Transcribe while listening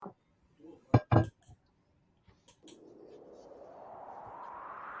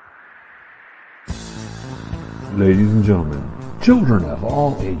Ladies and gentlemen, children of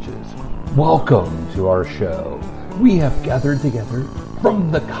all ages, welcome to our show. We have gathered together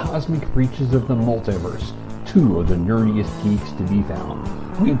from the cosmic reaches of the multiverse, two of the nerdiest geeks to be found.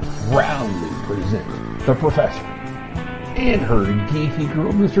 We proudly present the Professor and her geeky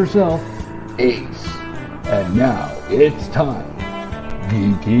girlness herself, Ace. And now it's time.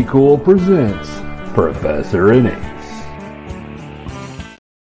 Geeky Cool presents Professor and Ace.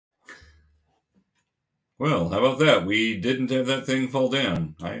 Well, how about that? We didn't have that thing fall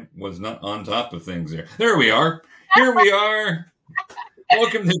down. I was not on top of things there. There we are. Here we are.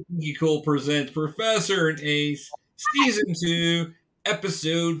 Welcome to Geeky Cool presents Professor and Ace, Season 2,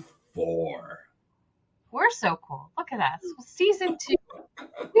 Episode 4. We're so cool. Look at us. Season 2.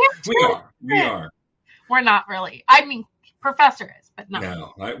 We are. We're not really. I mean, Professor is, but not.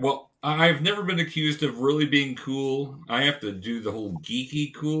 No. I've never been accused of really being cool. I have to do the whole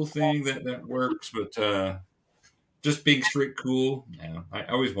geeky cool thing that works, but just being straight cool. No, I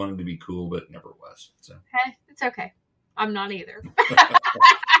always wanted to be cool, but never was. So it's okay. I'm not either.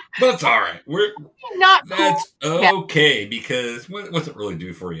 That's all right. We're not cool. That's okay, because what's it really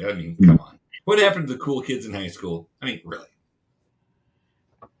do for you? I mean, come on. What happened to the cool kids in high school? I mean, really.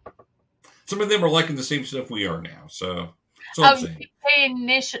 Some of them are liking the same stuff we are now, so that's all I'm saying.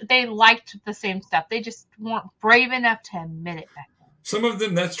 They liked the same stuff. They just weren't brave enough to admit it back then. Some of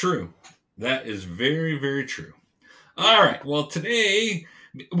them, that's true. That is very, very true. All right. Well, today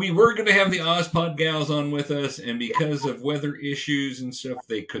we were going to have the Ozpod gals on with us, and because of weather issues and stuff,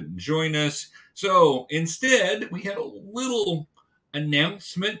 they couldn't join us. So instead, we had a little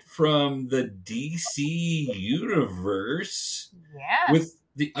announcement from the DC universe with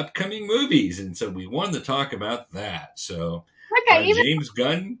the upcoming movies, and so we wanted to talk about that. So, James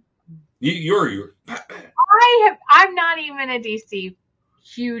Gunn, you're. I'm not even a DC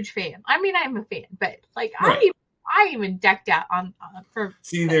huge fan. I mean, I'm a fan, but like right. I even decked out on for.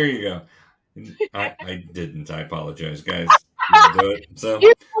 See, there you go. I didn't. I apologize, guys. So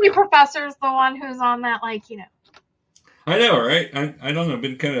usually, Professor's the one who's on that, I know, right? I don't know.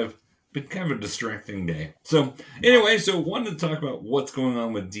 Been kind of a distracting day. So anyway, wanted to talk about what's going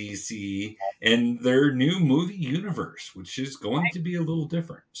on with DC and their new movie universe, which is going to be a little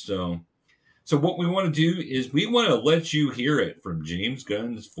different. So what we want to do is we want to let you hear it from James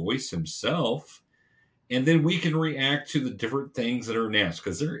Gunn's voice himself, and then we can react to the different things that are announced,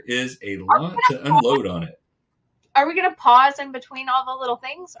 because there is a lot to unload on it. Are we going to pause in between all the little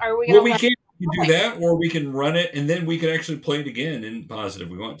things? Or are we we can do that, or we can run it, and then we can actually play it again and pause it if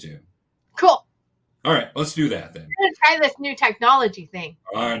we want to. Cool. All right, let's do that then. We're going to try this new technology thing.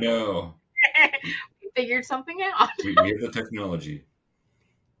 I know. We figured something out. we have the technology.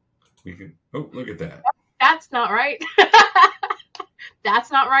 We can. Oh, look at that. That's not right.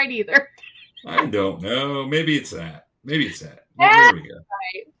 That's not right either. I don't know. Maybe it's that. There we go.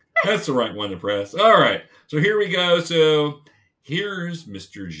 Right. That's the right one to press. All right. So here we go. So here's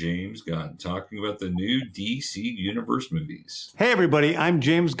Mr. James Gunn talking about the new DC Universe movies. Hey, everybody. I'm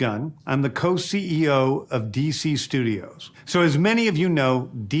James Gunn. I'm the co-CEO of DC Studios. So as many of you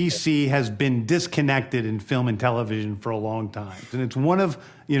know, DC has been disconnected in film and television for a long time. And it's one of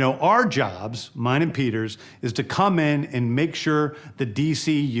our jobs, mine and Peter's, is to come in and make sure the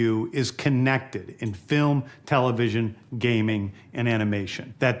DCU is connected in film, television, gaming, and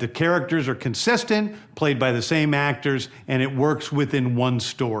animation. That the characters are consistent, played by the same actors, and it works within one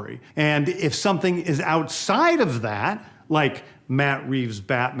story. And if something is outside of that, like Matt Reeves'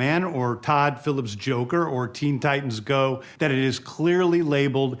 Batman or Todd Phillips' Joker or Teen Titans Go, that it is clearly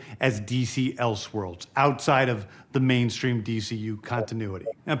labeled as DC Elseworlds, outside of the mainstream DCU continuity.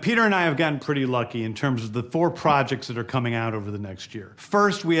 Now, Peter and I have gotten pretty lucky in terms of the 4 projects that are coming out over the next year.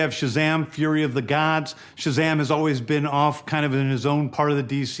 First, we have Shazam! Fury of the Gods. Shazam has always been off kind of in his own part of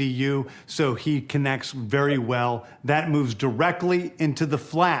the DCU, so he connects very well. That moves directly into The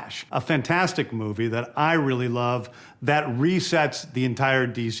Flash, a fantastic movie that I really love that resets the entire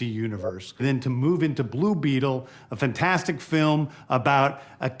DC universe. And then to move into Blue Beetle, a fantastic film about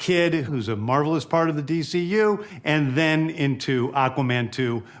a kid who's a marvelous part of the DCU, and then into Aquaman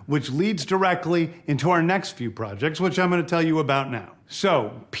 2, which leads directly into our next few projects, which I'm going to tell you about now.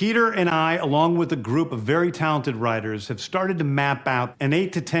 So, Peter and I, along with a group of very talented writers, have started to map out an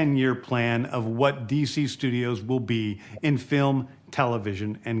 8 to 10 year plan of what DC Studios will be in film,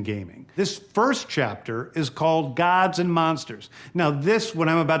 television, and gaming. This first chapter is called Gods and Monsters. Now, what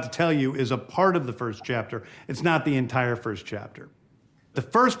I'm about to tell you, is a part of the first chapter. It's not the entire first chapter. The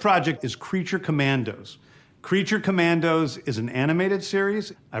first project is Creature Commandos. Creature Commandos is an animated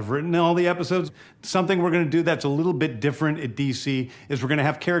series. I've written all the episodes. Something we're going to do that's a little bit different at DC is we're going to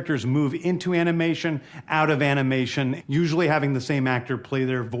have characters move into animation, out of animation, usually having the same actor play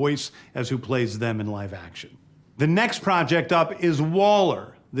their voice as who plays them in live action. The next project up is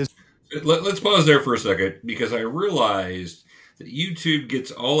Waller. Let's pause there for a second, because I realized that YouTube gets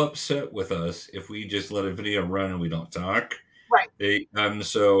all upset with us if we just let a video run and we don't talk. Right. They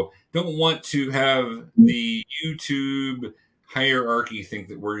so don't want to have the YouTube hierarchy think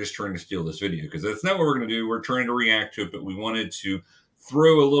that we're just trying to steal this video, because that's not what we're going to do. We're trying to react to it, but we wanted to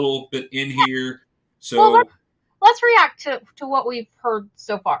throw a little bit in here. So let's react to what we've heard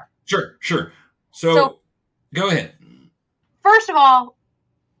so far. Sure. So go ahead. First of all,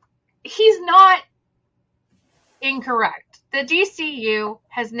 he's not incorrect. The DCU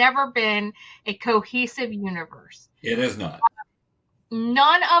has never been a cohesive universe. It has not.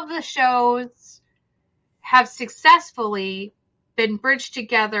 None of the shows have successfully been bridged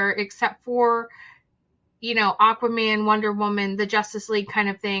together except for, Aquaman, Wonder Woman, the Justice League kind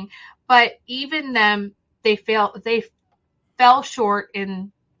of thing. But even them, they fell short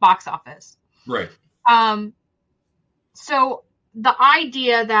in box office. Right. So the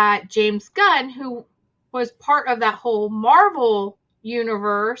idea that James Gunn, who was part of that whole Marvel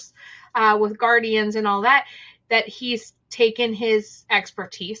universe with Guardians and all that he's taken his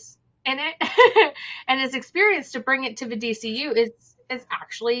expertise in it and his experience to bring it to the DCU is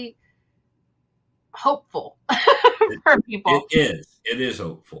actually hopeful for people. It is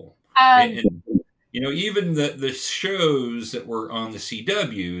hopeful. Even the shows that were on the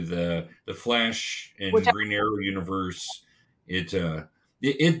CW, the Flash and Green Arrow universe, it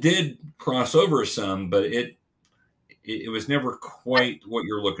did cross over some, but it was never quite what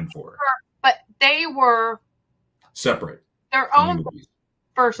you're looking for. But they were separate, their own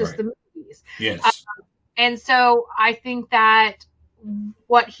versus the movies. Yes. And so I think that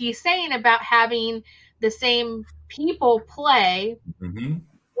what he's saying about having the same people play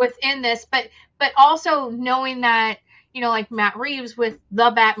within this, but also knowing that, like Matt Reeves with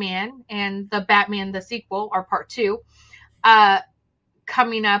The Batman and The Batman, the sequel, or part 2,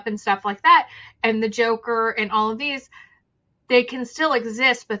 coming up and stuff like that, and the Joker and all of these, they can still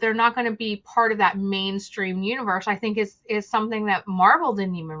exist, but they're not going to be part of that mainstream universe. I think is something that Marvel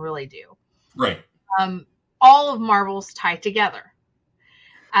didn't even really do. Right. All of Marvel's tied together.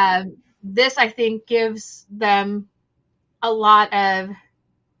 This, I think, gives them a lot of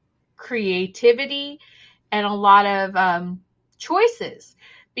creativity and a lot of choices,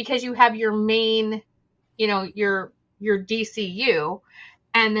 because you have your main, your DCU.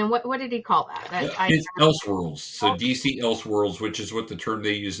 And then what did he call that? It's Elseworlds. So DC Elseworlds, which is what the term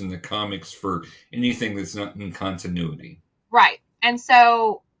they use in the comics for anything that's not in continuity. Right. And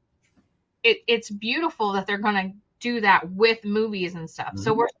so it's beautiful that they're going to do that with movies and stuff.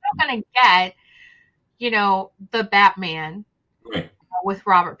 So we're still going to get, the Batman with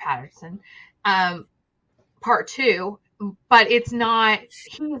Robert Pattinson, part 2, but he's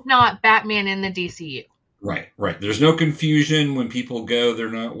not Batman in the DCU. Right. There's no confusion when people go.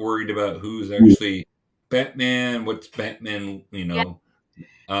 They're not worried about who's actually Batman, what's Batman,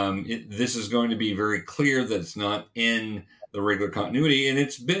 this is going to be very clear that it's not in the regular continuity. And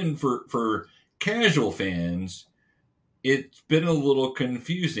it's been for casual fans, it's been a little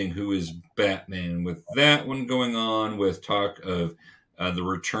confusing who is Batman, with that one going on, with talk of the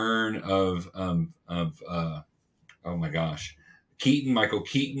return of oh my gosh, Michael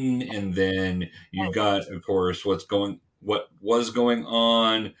Keaton, and then you've got, of course, what was going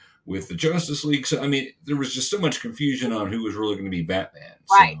on with the Justice League. So, there was just so much confusion on who was really going to be Batman.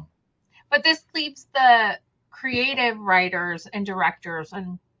 Right. So. But this leaves the creative writers and directors,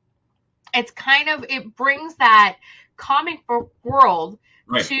 and it brings that comic book world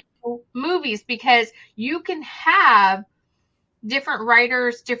to movies, because you can have different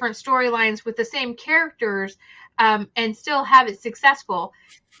writers, different storylines with the same characters, and still have it successful.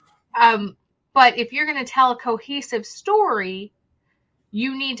 But if you're going to tell a cohesive story,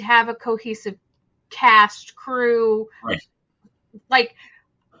 you need to have a cohesive cast, crew, like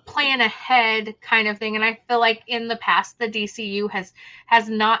plan ahead kind of thing. And I feel like in the past, the DCU has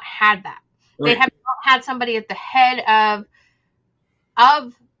not had that. They have not had somebody at the head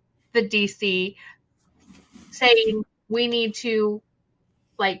of the DC saying, we need to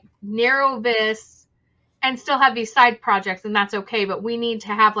narrow this and still have these side projects, and that's okay, but we need to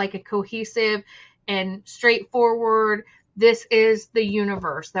have a cohesive and straightforward, this is the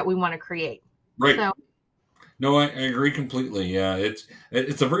universe that we want to create. Right. So, no, I agree completely. Yeah, it's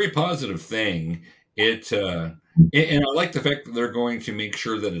a very positive thing. And I like the fact that they're going to make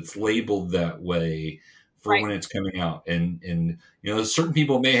sure that it's labeled that way for when it's coming out. And certain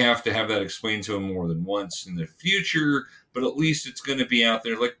people may have to have that explained to them more than once in the future, but at least it's going to be out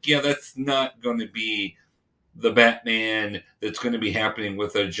there. Like, yeah, that's not going to be the Batman that's going to be happening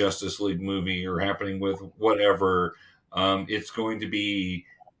with a Justice League movie or happening with whatever. It's going to be,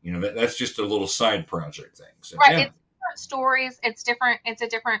 that's just a little side project thing. So, right. Yeah. It's different stories. It's different.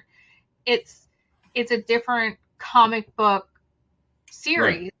 It's a different comic book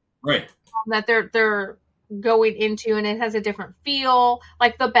series. Right. That they're going into, and it has a different feel.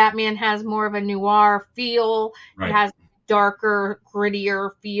 Like the Batman has more of a noir feel. Right. It has darker,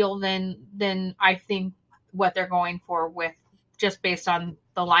 grittier feel than I think what they're going for with just based on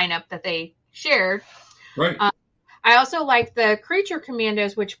the lineup that they shared. Right. I also like the Creature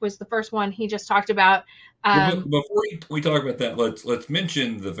Commandos, which was the first one he just talked about. Before we talk about that, let's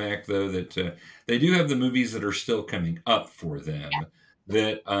mention the fact though that they do have the movies that are still coming up for them. Yeah.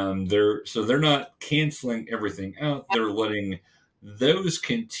 That they're not canceling everything out. They're letting those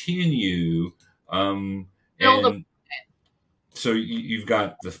continue. So you've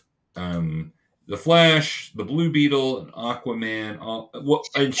got the Flash, the Blue Beetle, and Aquaman,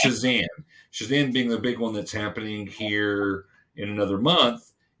 and Shazam. Shazam being the big one that's happening here in another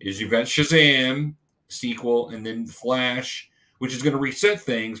month. Is you've got Shazam sequel and then Flash, which is going to reset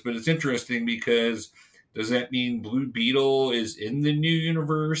things. But it's interesting because does that mean Blue Beetle is in the new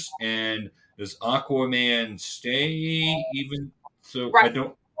universe, and does Aquaman stay even? So right. I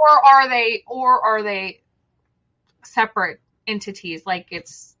don't. Or are they separate entities? Like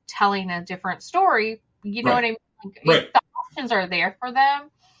it's telling a different story. You know what I mean? Like, the options are there for them.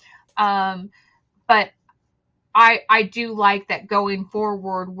 But I do like that going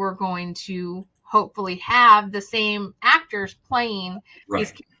forward, we're going to hopefully have the same actors playing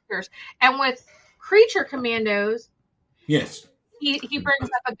these characters. And with Creature Commandos, yes, he brings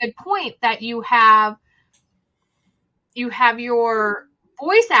up a good point that you have your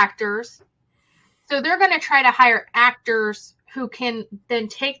voice actors, so they're going to try to hire actors who can then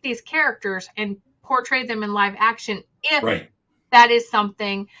take these characters and portray them in live action if that is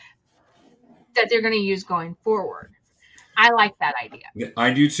something that they're going to use going forward. I like that idea.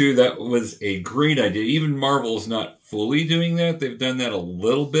 I do too. That was a great idea. Even Marvel's not fully doing that. They've done that a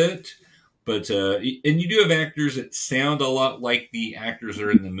little bit. But and you do have actors that sound a lot like the actors that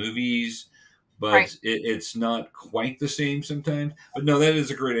are in the movies, but it's not quite the same sometimes. But no, that is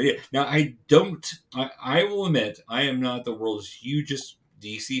a great idea. Now, I will admit, I am not the world's hugest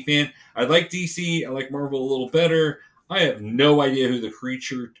DC fan. I like DC. I like Marvel a little better. I have no idea who the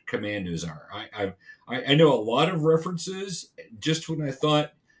Creature Commandos are. I know a lot of references. Just when I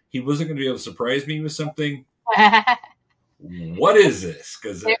thought he wasn't going to be able to surprise me with something. What is this?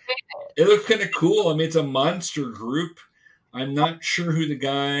 Because it looks kind of cool. I mean, it's a monster group. I'm not sure who the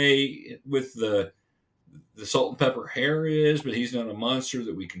guy with the salt and pepper hair is, but he's not a monster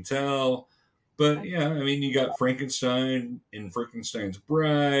that we can tell. But yeah, I mean, you got Frankenstein and Frankenstein's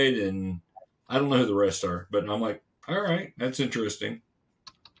Bride, and I don't know who the rest are, but I'm like, all right, that's interesting.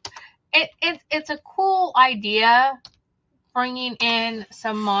 It's a cool idea, bringing in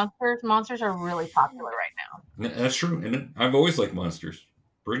some monsters. Monsters are really popular right now. That's true, and I've always liked monsters.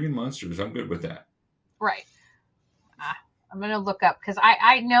 Bring in monsters, I'm good with that. Right. I'm gonna look up because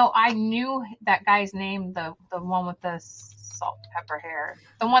I knew that guy's name, the one with the salt and pepper hair,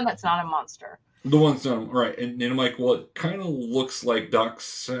 the one that's not a monster. The one's not right, and I'm like, well, it kind of looks like Doc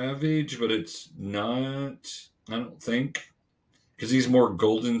Savage, but it's not. I don't think. Because he's more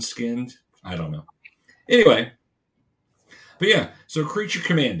golden skinned. I don't know. Anyway. But yeah, so Creature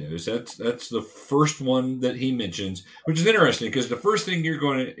Commandos, that's the first one that he mentions, which is interesting because the first thing you're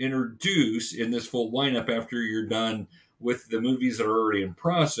going to introduce in this full lineup after you're done with the movies that are already in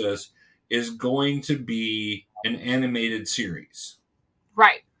process is going to be an animated series.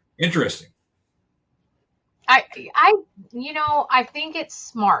 Right. Interesting. I think it's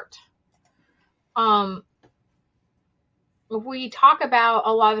smart. We talk about,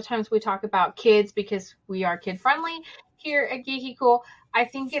 a lot of the times we talk about kids because we are kid friendly here at Geeky Cool. I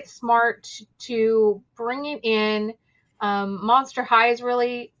think it's smart to bring it in. Monster High is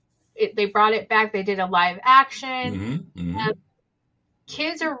really, they brought it back. They did a live action.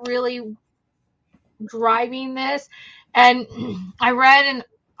 Kids are really driving this. And I read an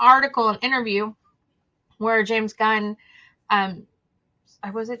article, an interview where James Gunn,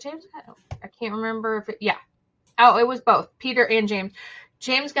 was it James Gunn? I can't remember if it was both Peter and James.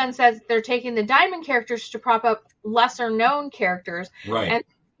 James Gunn says they're taking the Diamond characters to prop up lesser known characters. Right. And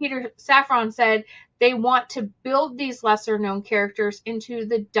Peter Safran said they want to build these lesser known characters into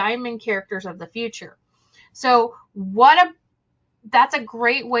the Diamond characters of the future. So that's a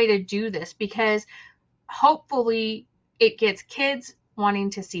great way to do this because hopefully it gets kids wanting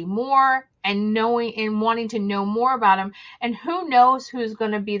to see more and knowing and wanting to know more about him. And who knows who's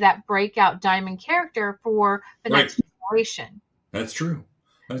going to be that breakout diamond character for the next generation. That's true.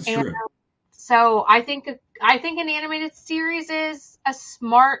 That's and true. So I think an animated series is a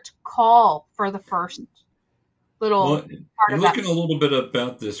smart call for the first little part and of looking that. a little bit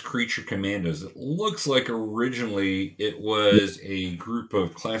about this Creature Commandos, it looks like originally it was a group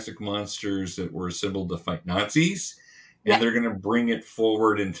of classic monsters that were assembled to fight Nazis, and they're going to bring it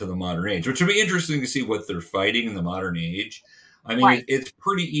forward into the modern age, which will be interesting to see what they're fighting in the modern age. I mean, it's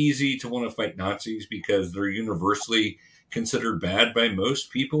pretty easy to want to fight Nazis because they're universally considered bad by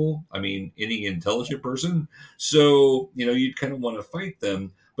most people. I mean, any intelligent person. So, you'd kind of want to fight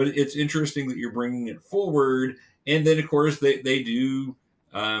them. But it's interesting that you're bringing it forward. And then, of course, they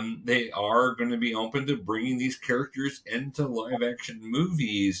are going to be open to bringing these characters into live action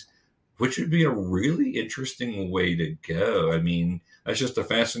movies, which would be a really interesting way to go. I mean, that's just a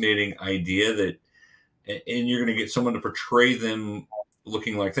fascinating idea and you're going to get someone to portray them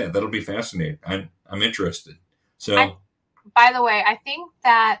looking like that. That'll be fascinating. I'm interested. So, by the way, I think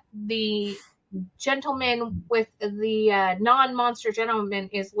that the gentleman with the non-monster gentleman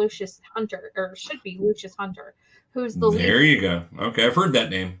is Lucius Hunter, or should be Lucius Hunter, who's the lead. There you go. Okay, I've heard that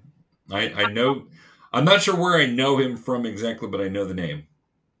name. I know. I'm not sure where I know him from exactly, but I know the name.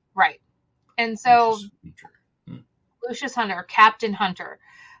 Right. And so Lucius Hunter, Captain Hunter,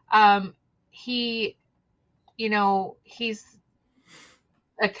 he's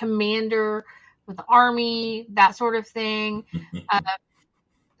a commander with the army, that sort of thing.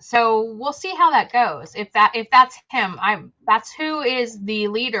 So we'll see how that goes. If that's him, that's who is the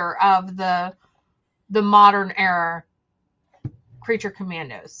leader of the modern era Creature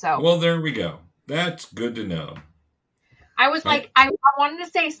Commandos. So well, there we go. That's good to know. I was like, I wanted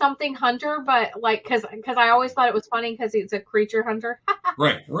to say something hunter, but because I always thought it was funny because he's a creature hunter.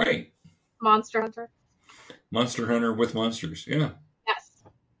 Right. Monster hunter. Monster hunter with monsters. Yeah. Yes.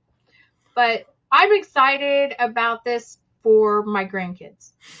 But I'm excited about this for my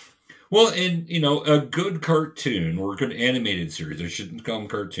grandkids. Well, and a good cartoon or a good animated series, I shouldn't call them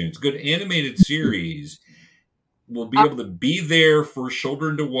cartoons, good animated series will be able to be there for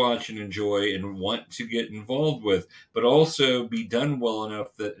children to watch and enjoy and want to get involved with, but also be done well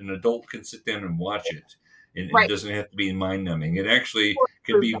enough that an adult can sit down and watch it. And it doesn't have to be mind-numbing. It actually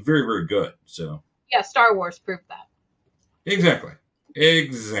can be very, very good. So yeah, Star Wars proved that. Exactly.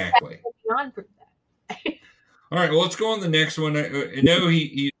 Beyond proved that. All right, well, let's go on the next one. I know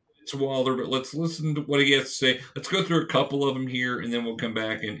it's Waller, but let's listen to what he has to say. Let's go through a couple of them here, and then we'll come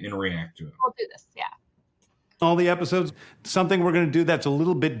back and react to it. We'll do this, yeah. All the episodes. Something we're going to do that's a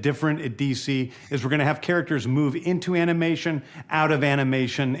little bit different at DC is we're going to have characters move into animation, out of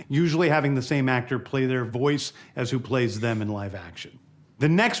animation, usually having the same actor play their voice as who plays them in live action. The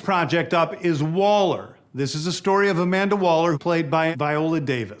next project up is Waller. This is a story of Amanda Waller, played by Viola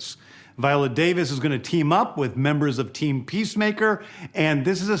Davis. Viola Davis is going to team up with members of Team Peacemaker, and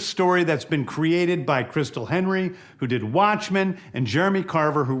this is a story that's been created by Crystal Henry, who did Watchmen, and Jeremy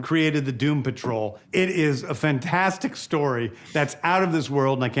Carver, who created the Doom Patrol. It is a fantastic story that's out of this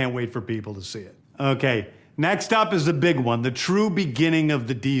world, and I can't wait for people to see it. Okay, next up is the big one, the true beginning of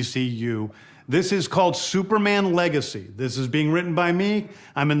the DCU. This is called Superman Legacy. This is being written by me.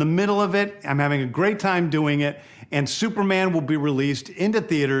 I'm in the middle of it. I'm having a great time doing it. And Superman will be released into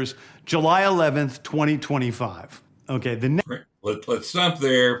theaters July 11th, 2025. Okay, let's stop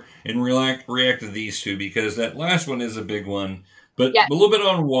there and react to these two, because that last one is a big one. But a little bit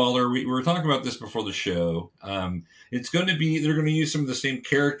on Waller. We were talking about this before the show. It's going to be, they're going to use some of the same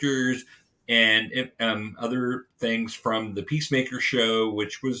characters and other things from the Peacemaker show,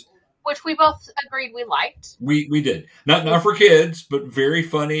 which we both agreed we liked. We did. Not for kids, but very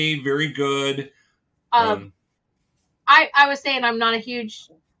funny, very good. I was saying I'm not a huge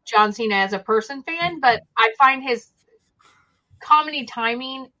John Cena as a person fan, but I find his comedy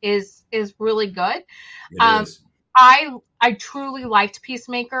timing is really good. It is. I truly liked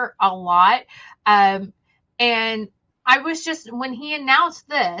Peacemaker a lot. And I was just, when he announced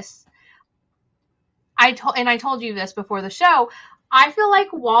this, I told you this before the show, I feel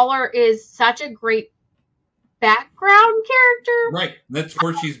like Waller is such a great background character. Right. That's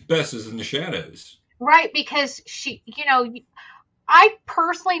where she's best, is in the shadows. Right, because she, I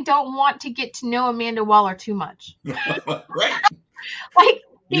personally don't want to get to know Amanda Waller too much. Right.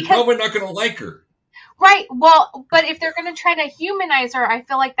 You're probably not going to like her. Right. Well, but if they're going to try to humanize her, I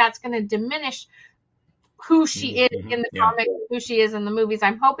feel like that's going to diminish who she is in the comics, who she is in the movies.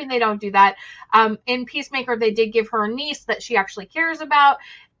 I'm hoping they don't do that. In Peacemaker, they did give her a niece that she actually cares about.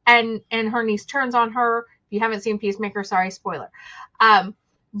 and her niece turns on her. If you haven't seen Peacemaker, sorry, spoiler.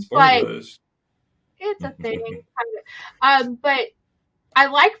 But it's a thing. But I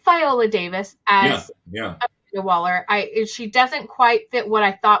like Viola Davis as Amanda Waller. She doesn't quite fit what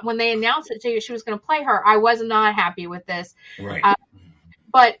I thought when they announced that she was going to play her. I was not happy with this. Right.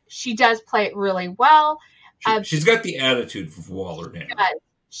 But she does play it really well. She's got the attitude of Waller now.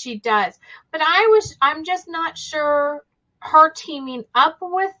 She does. But I'm just not sure her teaming up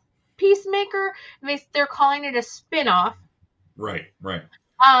with Peacemaker. They're calling it a spinoff. Right.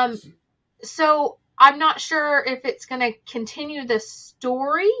 So I'm not sure if it's going to continue the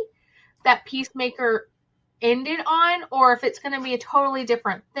story that Peacemaker ended on, or if it's going to be a totally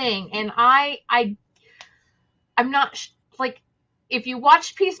different thing. And I'm not like, if you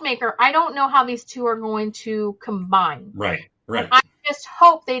watch Peacemaker, I don't know how these two are going to combine. Right. I just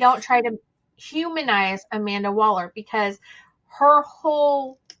hope they don't try to humanize Amanda Waller, because her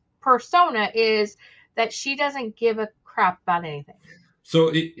whole persona is that she doesn't give a crap about anything.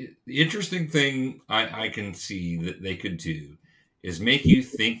 So the interesting thing I can see that they could do is make you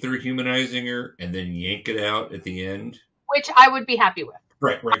think they're humanizing her and then yank it out at the end. Which I would be happy with.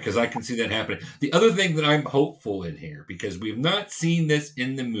 Right, because I can see that happening. The other thing that I'm hopeful in here, because we've not seen this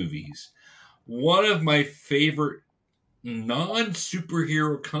in the movies, one of my favorite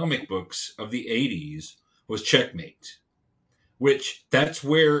non-superhero comic books of the 80s was Checkmate, which that's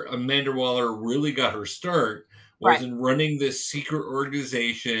where Amanda Waller really got her start, was in running this secret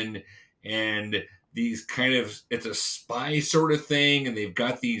organization, and these kind of, it's a spy sort of thing, and they've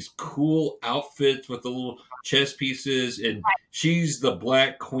got these cool outfits with the little chess pieces, and she's the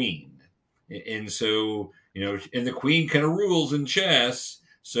Black Queen. And so, and the queen kind of rules in chess,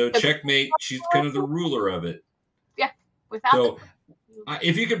 so Checkmate, she's kind of the ruler of it. Yeah.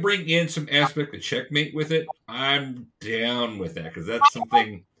 If you could bring in some aspect of Checkmate with it, I'm down with that, because that's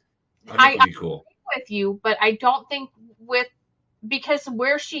something I think would be cool. With you, but I don't think because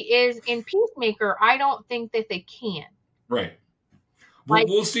where she is in Peacemaker, I don't think that they can. Right.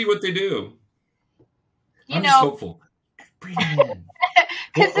 We'll see what they do. I'm just hopeful. Bring it in.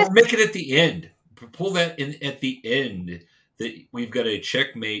 or make it at the end. Pull that in at the end, that we've got a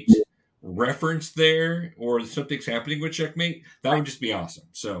Checkmate reference there, or something's happening with Checkmate. That would just be awesome.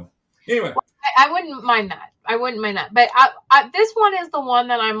 So anyway, I wouldn't mind that. But this one is the one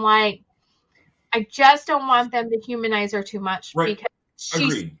that I'm like, I just don't want them to humanize her too much, because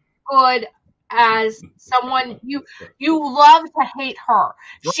she's good as someone you love to hate her.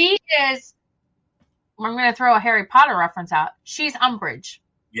 She is. I'm going to throw a Harry Potter reference out. She's Umbridge.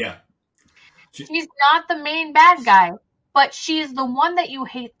 Yeah. She's not the main bad guy, but she's the one that you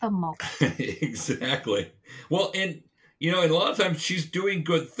hate the most. Exactly. Well, and a lot of times she's doing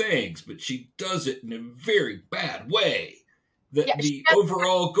good things, but she does it in a very bad way. The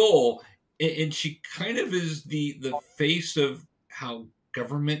overall goal. And she kind of is the face of how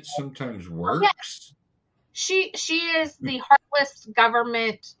government sometimes works. She is the heartless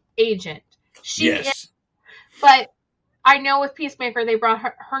government agent. She is. But I know with Peacemaker, they brought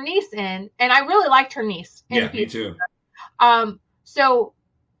her niece in, and I really liked her niece. Me too. So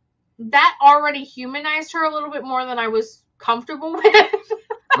that already humanized her a little bit more than I was comfortable with.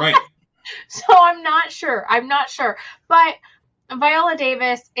 Right. So I'm not sure. But Viola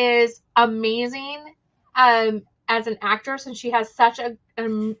Davis is amazing as an actress, and she has such a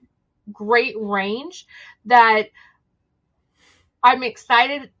great range that I'm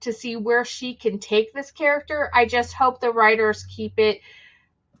excited to see where she can take this character. I just hope the writers keep it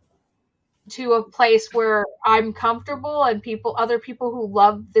to a place where I'm comfortable, and other people who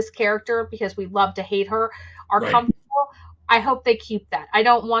love this character, because we love to hate her, are comfortable. I hope they keep that. I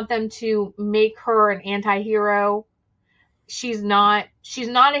don't want them to make her an anti-hero. She's not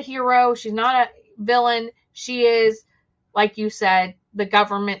a hero. She's not a villain. She is, like you said, the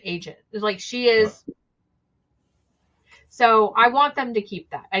government agent. Like, she is. So I want them to keep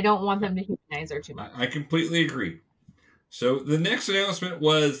that. I don't want them to humanize her too much. I completely agree. So the next announcement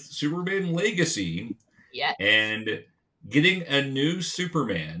was Superman Legacy. Yeah. And getting a new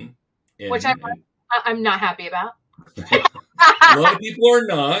Superman. Which I'm not happy about. A lot of people are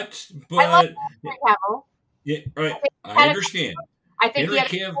not, but I love Henry Cavill. Yeah, right. I understand. I think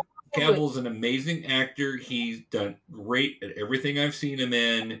Henry Cavill's an amazing actor. He's done great at everything I've seen him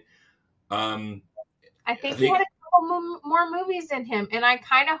in. I think he had a couple more movies in him, and I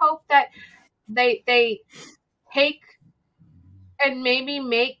kind of hope that they take and maybe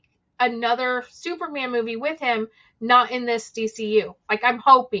make another Superman movie with him, not in this DCU. Like, I'm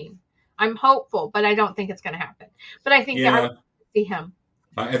hopeful, but I don't think it's going to happen. But I think that I would see him.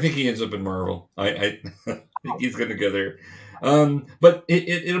 I think he ends up in Marvel. I think he's going to go there. But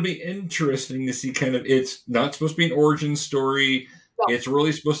it'll be interesting to see kind of, it's not supposed to be an origin story. No. It's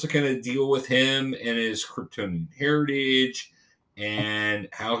really supposed to kind of deal with him and his Kryptonian heritage and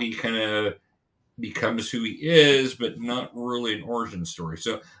how he kind of becomes who he is, but not really an origin story.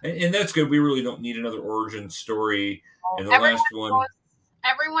 So, and that's good. We really don't need another origin story. And the last one,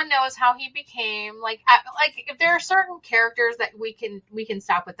 everyone knows how he became. Like if there are certain characters that we can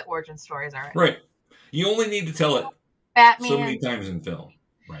stop with the origin stories already. Right. You only need to tell it Batman so many times in film.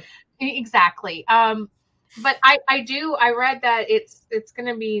 Right. Exactly. But I read that it's going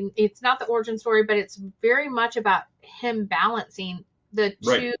to be, it's not the origin story, but it's very much about him balancing the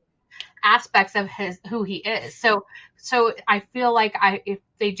two aspects of who he is. So I feel like if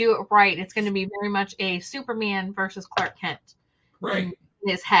they do it right, it's going to be very much a Superman versus Clark Kent. Right. In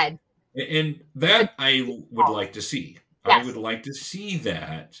his head. And that I would like to see. Yes. I would like to see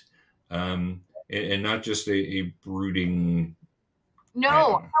that. And not just a brooding.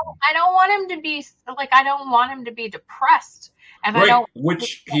 No, I don't want him to be like, I don't want him to be depressed. And right,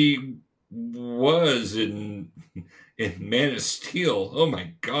 which he was in Man of Steel. Oh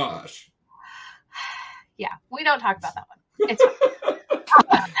my gosh. Yeah, we don't talk about that one. It's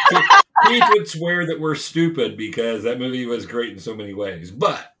Keith would swear that we're stupid because that movie was great in so many ways.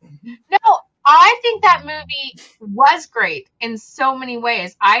 But no, I think that movie was great in so many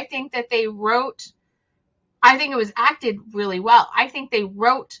ways. I think that it was acted really well. I think they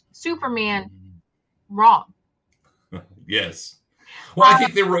wrote Superman wrong. Yes. Well, I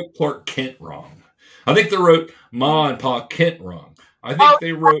think they wrote Clark Kent wrong. I think they wrote Ma and Pa Kent wrong. I think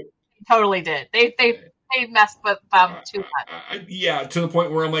they wrote... Totally did. They messed with them too much. Yeah, to the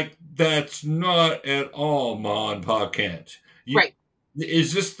point where I'm like, that's not at all Ma and Pa Kent. Right.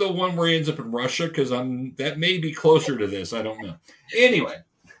 Is this the one where he ends up in Russia? Because that may be closer to this. I don't know. Anyway.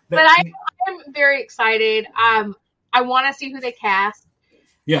 But I'm very excited. I want to see who they cast.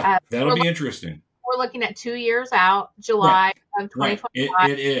 Yeah, that'll be interesting. We're looking at 2 years out, July of 2025. Right.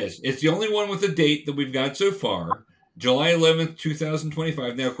 It is. It's the only one with a date that we've got so far. July 11th,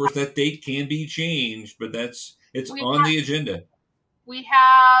 2025. Now, of course, that date can be changed, but it's on the agenda. We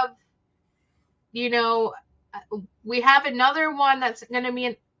have, we have another one that's going to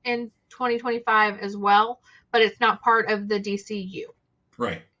be in 2025 as well, but it's not part of the DCU.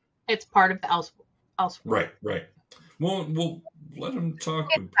 Right. It's part of the Elseworld. Right. We'll let him talk.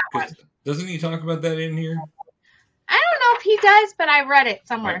 Doesn't he talk about that in here? I don't know if he does, but I read it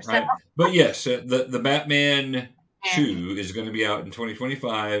somewhere. Right. But yes, the Batman 2 is going to be out in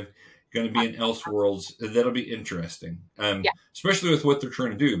 2025. Going to be in Elseworlds. That'll be interesting, especially with what they're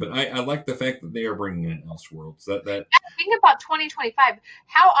trying to do. But I like the fact that they are bringing in Elseworlds. Think about 2025.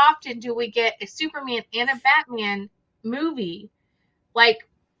 How often do we get a Superman and a Batman movie like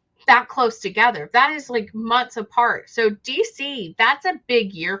that close together? That is like months apart. So DC, that's a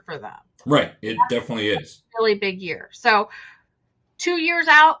big year for them. Right. It definitely is. Really big year. So 2 years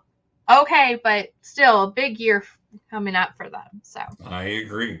out, okay, but still a big year coming up for them. So I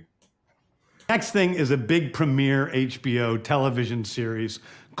agree. Next thing is a big premiere HBO television series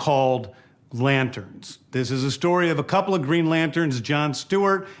called Lanterns. This is a story of a couple of Green Lanterns, John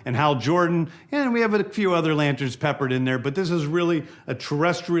Stewart and Hal Jordan, and we have a few other Lanterns peppered in there, but this is really a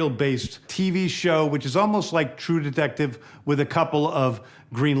terrestrial-based TV show, which is almost like True Detective with a couple of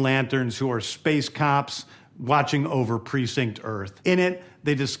Green Lanterns who are space cops watching over Precinct Earth. In it,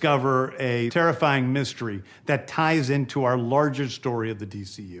 they discover a terrifying mystery that ties into our larger story of the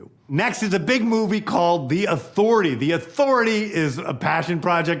DCU. Next is a big movie called The Authority. The Authority is a passion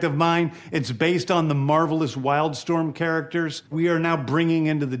project of mine. It's based on the marvelous Wildstorm characters we are now bringing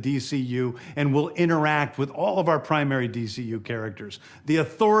into the DCU and will interact with all of our primary DCU characters. The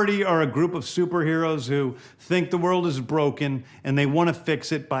Authority are a group of superheroes who think the world is broken and they want to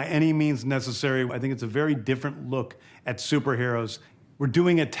fix it by any means necessary. I think it's a very different look at superheroes. We're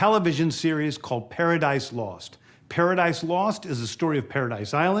doing a television series called Paradise Lost. Paradise Lost is a story of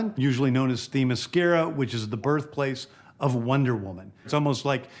Paradise Island, usually known as Themyscira, which is the birthplace of Wonder Woman. It's almost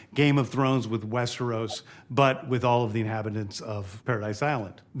like Game of Thrones with Westeros, but with all of the inhabitants of Paradise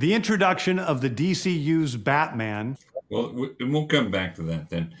Island. The introduction of the DCU's Batman. Well, we'll come back to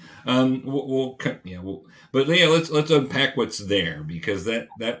that then. Let's unpack what's there, because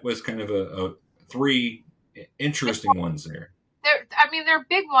that was kind of a three interesting ones there. They're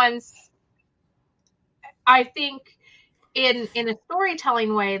big ones. I think in a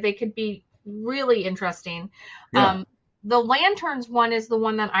storytelling way, they could be really interesting. Yeah. The Lanterns one is the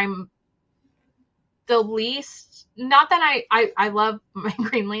one that I'm the least, not that I love my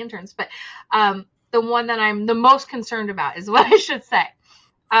Green Lanterns, but the one that I'm the most concerned about is what I should say.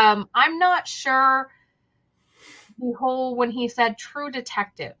 I'm not sure the whole when he said true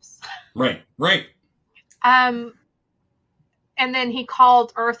detectives. Right. And then he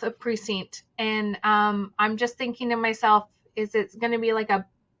called Earth a precinct, and I'm just thinking to myself, is it going to be like a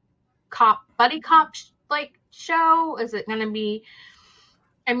buddy cop like show? Is it going to be?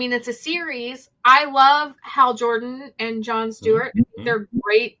 I mean, it's a series. I love Hal Jordan and Jon Stewart. Mm-hmm. They're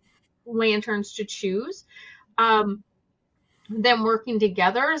great lanterns to choose. Them working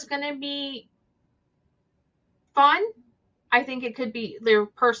together is going to be fun. I think it could be. Their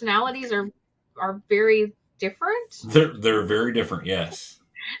personalities are very different. They're very different, yes.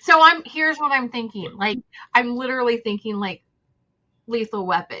 So here's what I'm thinking. Like, I'm literally thinking like Lethal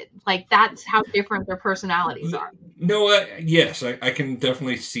Weapon. Like, that's how different their personalities are. No, yes, I can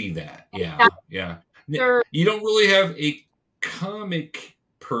definitely see that. Yeah. You don't really have a comic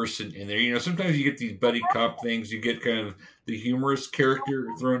person in there. You know, sometimes you get these buddy cop things. You get kind of the humorous character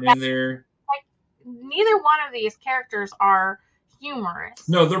thrown in there. Like, neither one of these characters are humorous.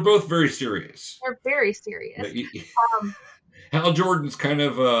 No, they're both very serious. They're very serious. Hal Jordan's kind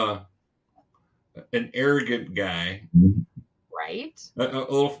of an arrogant guy. Right.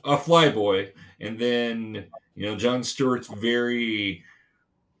 A flyboy. And then, you know, Jon Stewart's very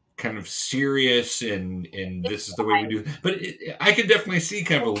kind of serious and this is the way we do it. But I could definitely see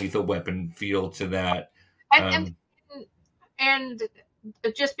kind of a Lethal Weapon feel to that. And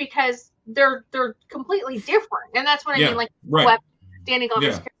just because they're completely different. And that's what I mean. Like, right. Danny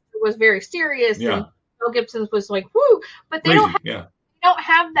Glover's character was very serious, and Mel Gibson's was like, whoo. But they Crazy. don't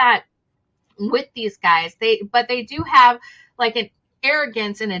have that with these guys. But they do have like an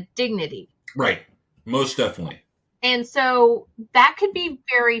arrogance and a dignity. Right. Most definitely. And so that could be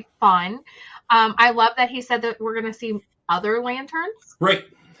very fun. I love that he said that we're going to see other lanterns. Right.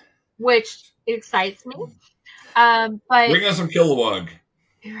 Which excites me. But bring on some Kilowog.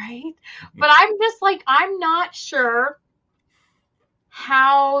 Right. But I'm just like, I'm not sure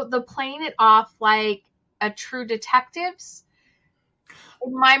how the playing it off like a True Detectives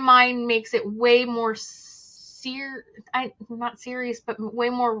in my mind makes it way more not serious, but way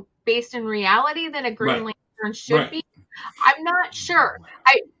more based in reality than a Green Lantern should be. I'm not sure.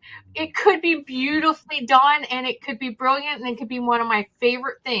 It could be beautifully done, and it could be brilliant, and it could be one of my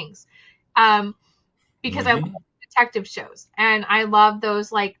favorite things. Because I love detective shows, and I love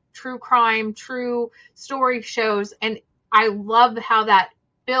those like true crime, true story shows, and I love how that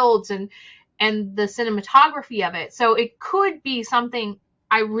builds and the cinematography of it. So it could be something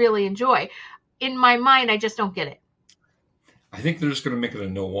I really enjoy. In my mind, I just don't get it. I think they're just going to make it a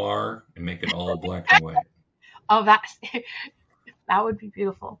noir and make it all black and white. Oh, that would be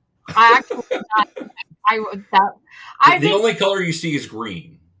beautiful. I actually, the only color you see is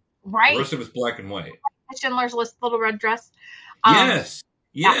green. Right. The rest of it's black and white. Schindler's List, Little Red Dress. Yes.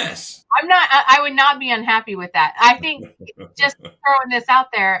 I would not be unhappy with that. I think just throwing this out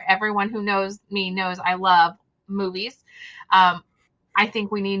there, everyone who knows me knows I love movies. I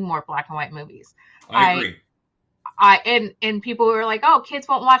think we need more black and white movies. I agree. And people who are like, oh, kids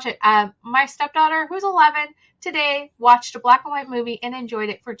won't watch it. My stepdaughter, who's 11 today, watched a black and white movie and enjoyed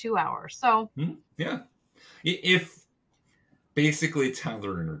it for 2 hours. So yeah, if basically it's how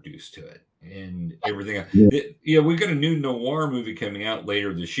they're introduced to it and everything. We've got a new noir movie coming out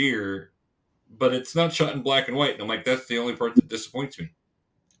later this year, but it's not shot in black and white. And I'm like, that's the only part that disappoints me.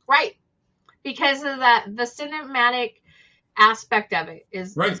 Right, because of the cinematic aspect of it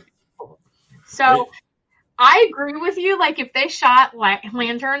is right. So. Right. I agree with you. Like, if they shot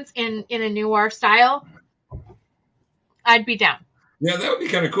lanterns in a noir style, I'd be down. Yeah, that would be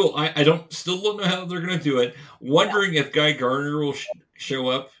kind of cool. I still don't know how they're going to do it. Wondering if Guy Gardner will show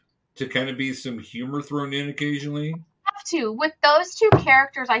up to kind of be some humor thrown in occasionally. Have to. With those two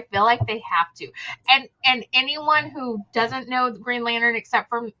characters, I feel like they have to. And anyone who doesn't know Green Lantern except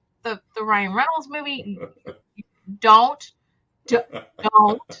from the Ryan Reynolds movie, don't.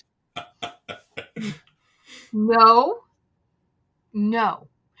 No.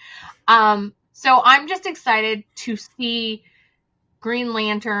 So I'm just excited to see Green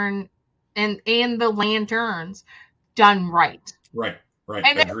Lantern and the Lanterns done right. Right. And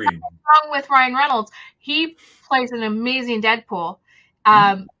agreed. There's nothing wrong with Ryan Reynolds. He plays an amazing Deadpool.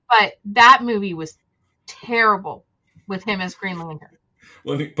 But that movie was terrible with him as Green Lantern.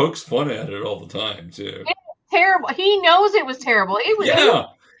 Well, he pokes fun at it all the time too. It was terrible. He knows it was terrible.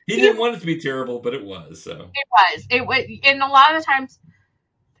 He didn't want it to be terrible, but it was. So it was, and a lot of the times,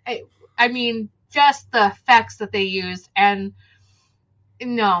 I mean, just the effects that they used, and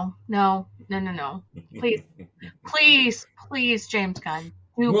no, please, James Gunn,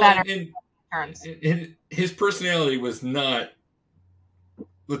 do better. And his personality was not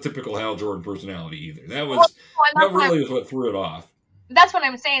the typical Hal Jordan personality either. That was that really was what threw it off. That's what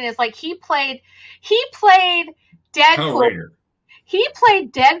I'm saying is like he played Deadpool. Kyle Rayner. He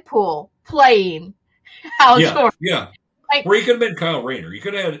played Deadpool playing Hal Jordan. Yeah. Like, where he could have been Kyle Rayner. He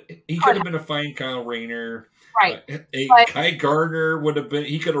could have been a fine Kyle Rayner. Right. Kai Gardner would have been.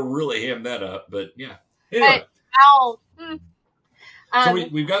 He could have really hammed that up. But yeah. Anyway. So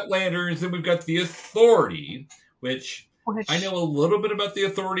we've got Lanterns, then we've got the Authority, which I know a little bit about the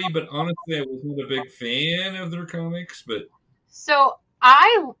Authority, but honestly, I wasn't a big fan of their comics. But so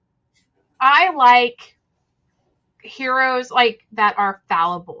I like heroes like that are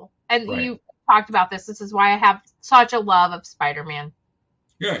fallible, and you talked about this. This is why I have such a love of Spider-Man.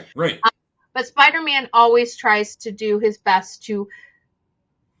 Yeah, right. But Spider-Man always tries to do his best to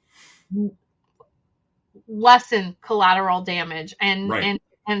lessen collateral damage and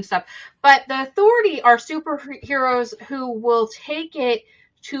stuff. But the Authority are superheroes who will take it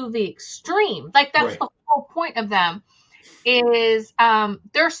to the extreme. Like that's the whole point of them is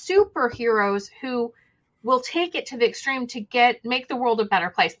they're superheroes who will take it to the extreme to make the world a better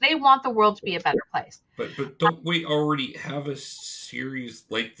place. They want the world to be a better place. But don't we already have a series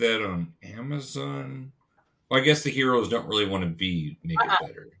like that on Amazon? Well, I guess the heroes don't really want to make it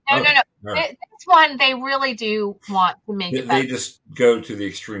better. No. Right. This one, they really do want to make it better. They just go to the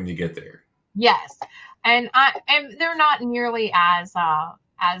extreme to get there. Yes. And they're not nearly as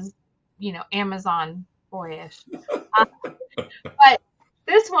Amazon boyish. But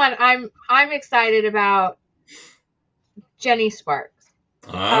this one, I'm excited about Jenny Sparks.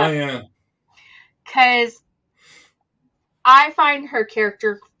 Yeah. Because I find her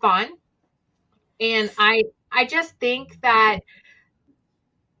character fun, and I just think that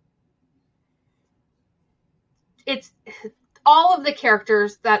it's all of the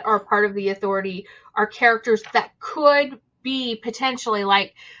characters that are part of the Authority are characters that could be potentially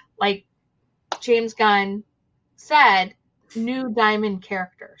like James Gunn said, new Diamond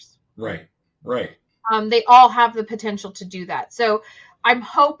characters. Right. They all have the potential to do that. So I'm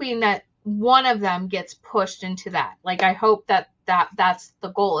hoping that one of them gets pushed into that. Like I hope that's the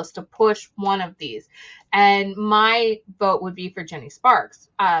goal, is to push one of these. And my vote would be for Jenny Sparks.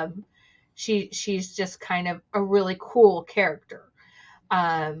 She's just kind of a really cool character.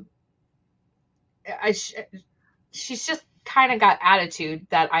 She's just kind of got attitude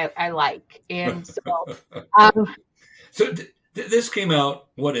that I like. And so so this came out,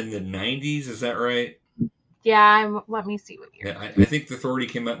 in the 90s? Is that right? Yeah, let me see what year. Yeah, I think the Authority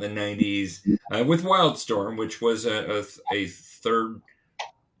came out in the 90s with Wildstorm, which was a third-party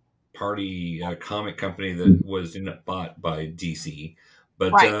comic company that was bought by DC.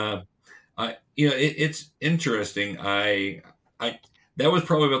 But it's interesting. That was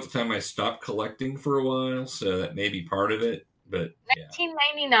probably about the time I stopped collecting for a while, so that may be part of it. But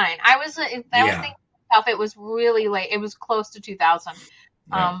 1999. I was thinking myself, it was really late. It was close to 2000.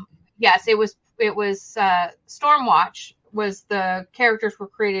 Yeah. Yes, it was. It was Stormwatch. Was the characters were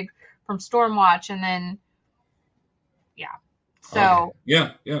created from Stormwatch, and then So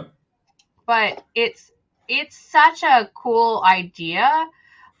yeah. But it's such a cool idea.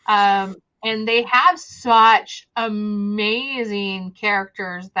 And they have such amazing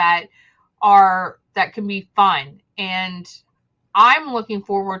characters that can be fun. And I'm looking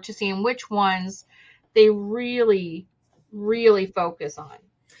forward to seeing which ones they really, really focus on.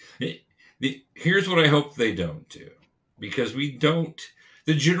 Here's what I hope they don't do, because the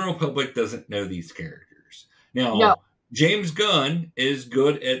general public doesn't know these characters. Now, James Gunn is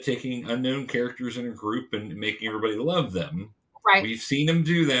good at taking unknown characters in a group and making everybody love them. Right. We've seen him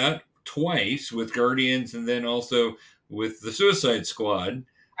do that twice with Guardians, and then also with the Suicide Squad,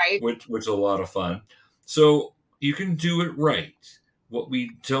 right? Which was a lot of fun. So you can do it right. What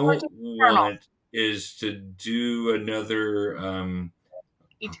we don't want is to do another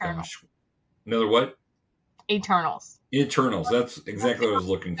Eternals. Another what? Eternals. That's exactly what I was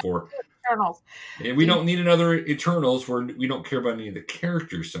looking for. Eternals. And we don't need another Eternals where we don't care about any of the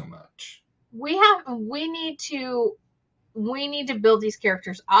characters so much. We need to build these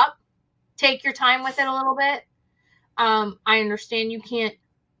characters up. Take your time with it a little bit. I understand you can't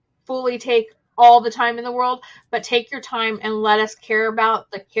fully take all the time in the world, but take your time and let us care about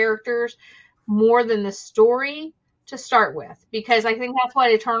the characters more than the story to start with, because I think that's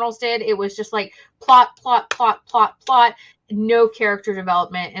what Eternals did. It was just like plot, no character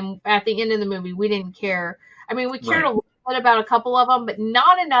development. And at the end of the movie, we didn't care. I mean, we cared a little bit about a couple of them, but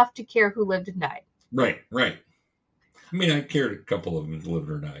not enough to care who lived and died. Right. I mean, I cared a couple of them who lived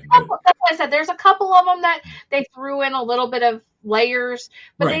or died. That's what I said. There's a couple of them that they threw in a little bit of layers,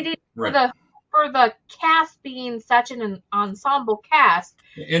 but they did for for the cast being such an ensemble cast.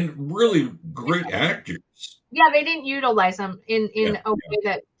 And really great actors. Yeah, they didn't utilize them in a way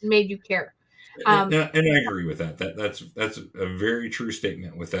that made you care. And I agree with that. That's a very true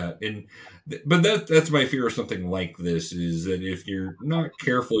statement with that. But that's my fear of something like this, is that if you're not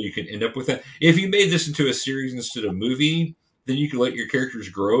careful, you can end up with that. If you made this into a series instead of a movie, then you can let your characters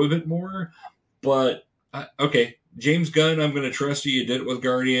grow a bit more. But okay, James Gunn, I'm going to trust you. You did it with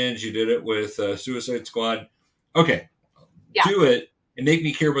Guardians. You did it with Suicide Squad. Okay, do it and make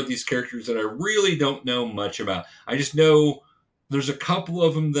me care about these characters that I really don't know much about. I just know there's a couple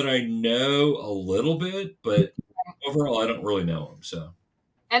of them that I know a little bit, but overall, I don't really know them. So,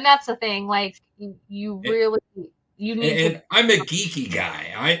 and that's the thing. Like you need. And I'm a geeky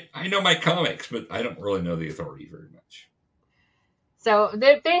guy. I know my comics, but I don't really know the Authority very much. So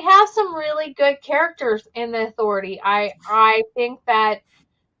they have some really good characters in the Authority. I think that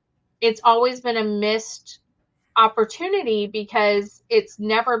it's always been a missed opportunity because it's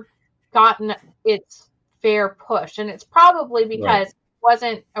never gotten its fair push, and it's probably because it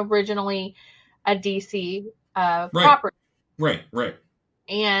wasn't originally a DC property. Right.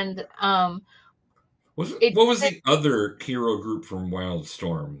 And what was the other hero group from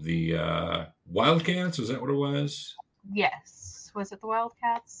Wildstorm? The Wildcats? Was that what it was? Yes. Was it the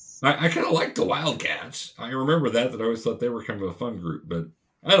Wildcats? I kind of liked the Wildcats. I remember that I always thought they were kind of a fun group, but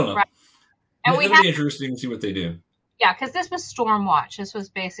I don't know. Right. And it'll be interesting to see what they do. Yeah, because this was Stormwatch. This was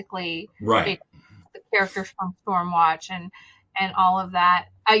basically the characters from Stormwatch and all of that.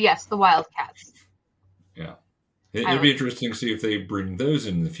 Yes, the Wildcats. Yeah. It'll be interesting to see if they bring those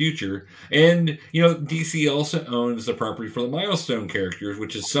in the future. And, DC also owns the property for the Milestone characters,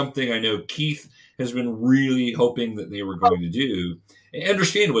 which is something I know Keith has been really hoping that they were going to do. And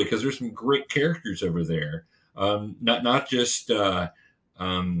understandably, because there's some great characters over there. Not just, oh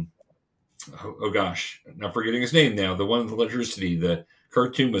gosh, I'm not forgetting his name now. The one with electricity, the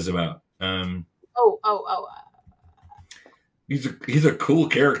cartoon was about. He's a cool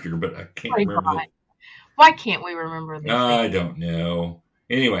character, but I can't remember. Why can't we remember this? I don't know.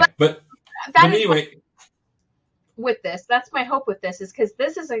 Anyway, but anyway, with this, that's my hope with this, is because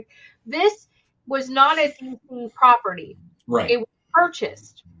this was not a DC property. Right. It was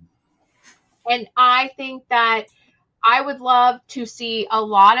purchased. And I think that I would love to see a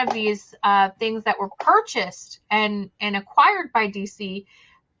lot of these things that were purchased and acquired by DC.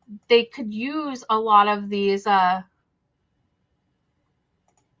 They could use a lot of these.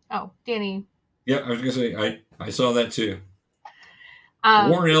 Danny. Yeah, I was going to say, I saw that too.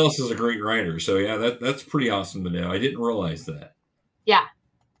 Warren Ellis is a great writer, so yeah, that's pretty awesome to know. I didn't realize that. Yeah.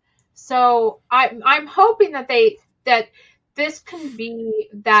 So I'm hoping that this can be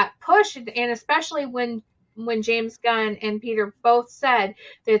that push, and especially when James Gunn and Peter both said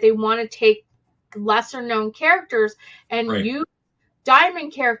that they want to take lesser known characters and use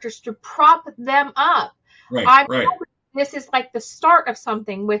Diamond characters to prop them up. I'm hoping this is like the start of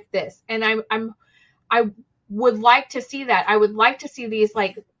something with this, and I would like to see that. I would like to see these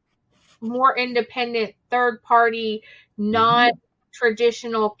like more independent, third party,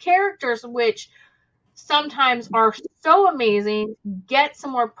 non-traditional characters, which sometimes are so amazing. Get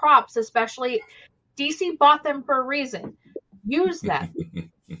some more props, especially DC bought them for a reason. Use them.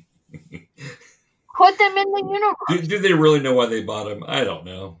 Put them in the universe. Do they really know why they bought them? I don't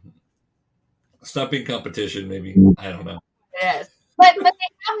know. Stop being competition, maybe. I don't know. Yes. But they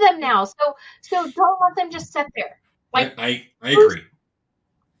have them now. So don't let them just sit there. Like I agree.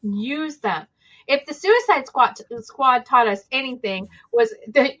 Use them. If the Suicide Squad taught us anything, was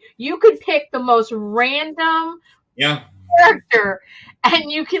that you could pick the most random character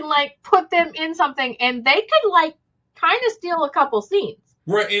and you can like put them in something and they could like kind of steal a couple scenes.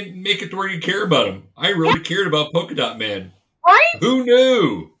 Right, and make it to where you care about them. I really cared about Polka Dot Man. Right? Who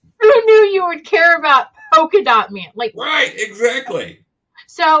knew? Who knew you would care about Polka Dot Man? Like, right, exactly.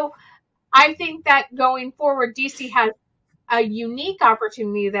 So I think that going forward, DC has a unique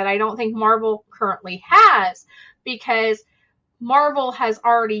opportunity that I don't think Marvel currently has, because Marvel has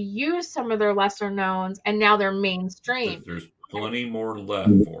already used some of their lesser knowns and now they're mainstream. There's plenty more left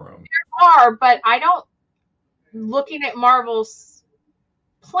for them. There are, but looking at Marvel's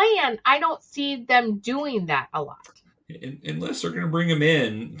plan, I don't see them doing that a lot. Unless they're going to bring them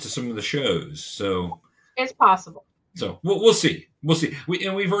in to some of the shows. So it's possible. So we'll see. We'll see.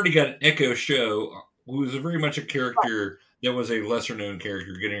 We've already got an Echo show who is very much a character that was a lesser known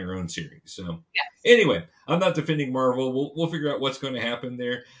character getting her own series. So anyway, I'm not defending Marvel. We'll figure out what's going to happen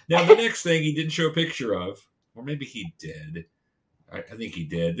there. Now, the next thing he didn't show a picture of, or maybe he did. I think he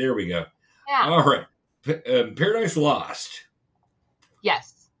did. There we go. Yeah. All right. Paradise Lost.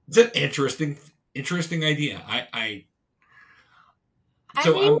 Yes. It's an interesting idea. I'm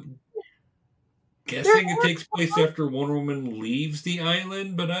guessing it takes place after Wonder Woman leaves the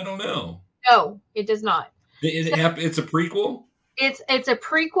island, but I don't know. No, it does not. It's a prequel? It's a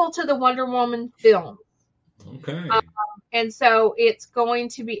prequel to the Wonder Woman film. Okay. And so it's going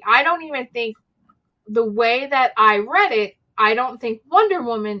to be, I don't even think, the way that I read it, I don't think Wonder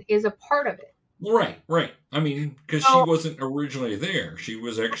Woman is a part of it. Right. I mean, because she wasn't originally there. She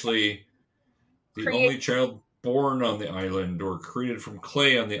was actually the only child born on the island, or created from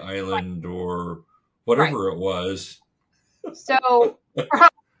clay on the island, or whatever it was. So,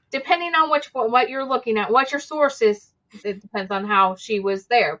 depending on what you're looking at, what your source is, it depends on how she was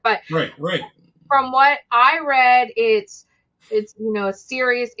there. But right. From what I read, it's a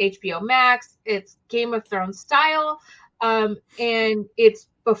series, HBO Max, it's Game of Thrones style, and it's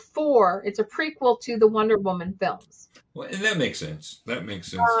a prequel to the Wonder Woman films. Well, and that makes sense. I'm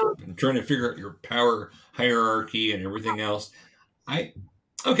trying to figure out your power hierarchy and everything else. I'm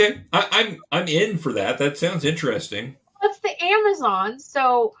in for that. That sounds interesting. It's the Amazon,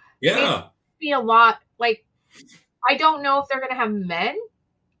 so yeah, it'd be a lot. Like, I don't know if they're going to have men.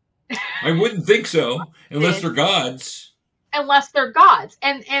 I wouldn't think so, unless they're gods. And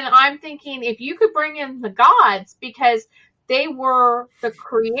I'm thinking, if you could bring in the gods, because they were the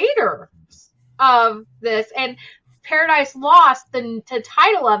creators of this, and Paradise Lost, the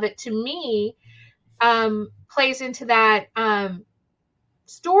title of it, to me, plays into that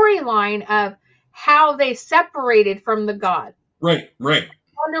storyline of how they separated from the gods. Right.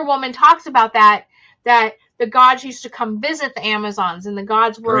 Wonder Woman talks about that the gods used to come visit the Amazons, and the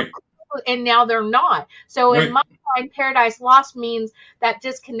gods were, and now they're not. So in my mind, Paradise Lost means that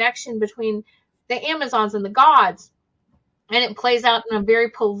disconnection between the Amazons and the gods, and it plays out in a very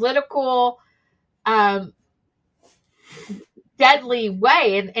political, deadly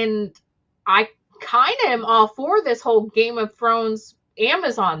way. And I kind of am all for this whole Game of Thrones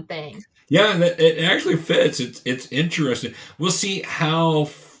Amazon thing. Yeah, it actually fits. It's interesting. We'll see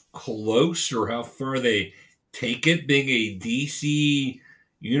how close or how far they take it, being a DC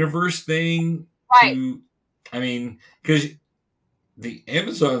universe thing. Right. Because the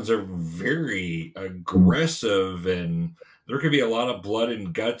Amazons are very aggressive, and there could be a lot of blood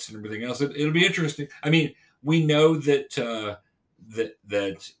and guts and everything else. It'll be interesting. I mean, we know that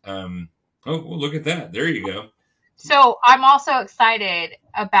well, look at that. There you go. So I'm also excited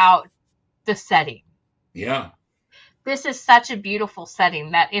about the setting. Yeah. This is such a beautiful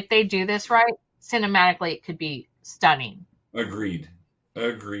setting that if they do this right, cinematically, it could be stunning. Agreed.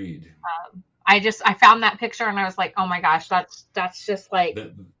 I found that picture and I was like, oh my gosh, that's just like,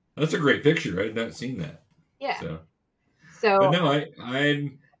 that's a great picture. I've not seen that. Yeah. So but no,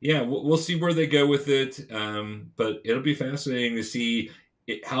 we'll see where they go with it. But it'll be fascinating to see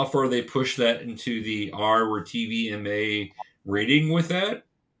how far they push that into the R or TVMA rating with that.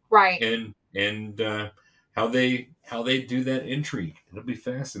 Right. And how they do that intrigue. It'll be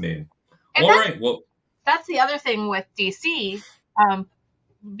fascinating. And all right. Well, that's the other thing with DC,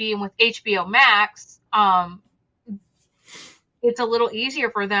 being with HBO Max. It's a little easier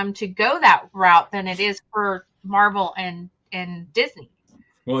for them to go that route than it is for Marvel and Disney.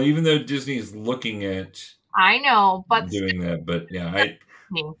 Well, even though Disney's looking at, I know, but doing that, but yeah,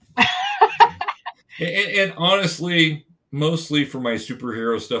 and honestly, mostly for my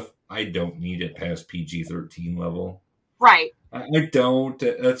superhero stuff, I don't need it past PG-13 level. Right. I don't.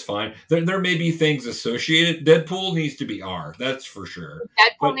 That's fine. There may be things associated. Deadpool needs to be R. That's for sure.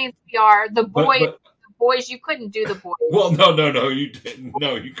 Deadpool needs to be R. The boys, you couldn't do the boys. Well, no, you didn't.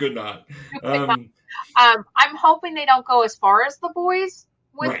 No, you could not. I'm hoping they don't go as far as the boys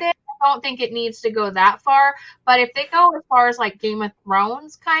with it. I don't think it needs to go that far. But if they go as far as like Game of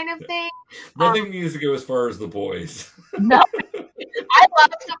Thrones kind of thing, nothing needs to go as far as the boys. No. I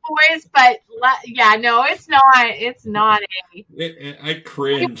love the boys, but yeah, no, it's not. It's not I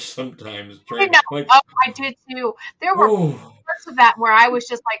cringe sometimes. I did too. There were parts of that where I was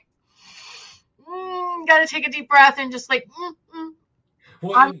just like, gotta take a deep breath and just like,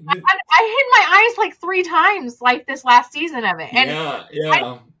 Well, I hit my eyes like 3 times, like this last season of it. And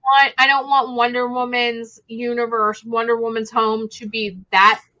yeah. I don't want Wonder Woman's universe, Wonder Woman's home to be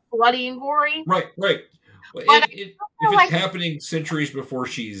that bloody and gory. Right. Well, if it's happening centuries before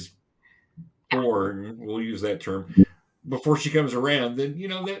she's born, we'll use that term, before she comes around, then,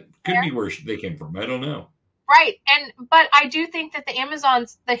 that could be where they came from. I don't know. Right. But I do think that the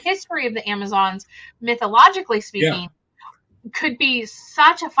Amazons, the history of the Amazons, mythologically speaking, could be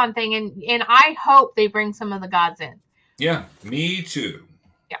such a fun thing. And I hope they bring some of the gods in. Yeah, me too.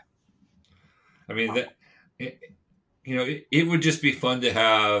 Yeah. I mean, it would just be fun to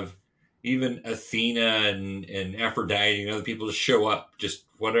have even Athena and Aphrodite and other people to show up, just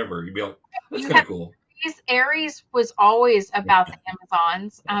whatever. You'd be like, that's kind of cool. Ares was always about the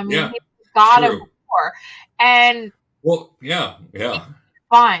Amazons. I mean, Yeah, he's the god of war. And well, yeah.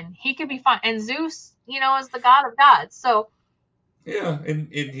 Fun. He could be fun. And Zeus, is the god of gods. So yeah, and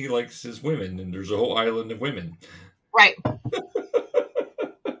he likes his women, and there's a whole island of women. Right.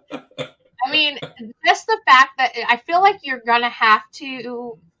 I mean, just the fact that I feel like you're gonna have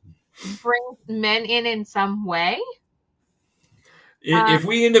to bring men in some way. If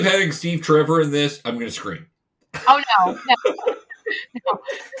we end up having Steve Trevor in this, I'm gonna scream. Oh no. And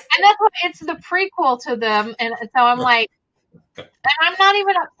that's what it's the prequel to them, and so I'm like, and I'm not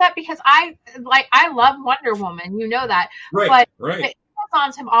even upset because I love Wonder Woman, you know that. Right. But the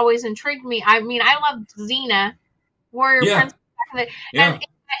Amazons have always intrigued me. I mean, I loved Xena, Warrior Princess, and in my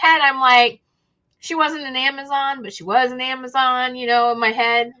head I'm like, she wasn't an Amazon, but she was an Amazon, in my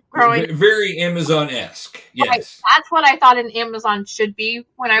head growing. Very Amazon-esque, yes. Right. That's what I thought an Amazon should be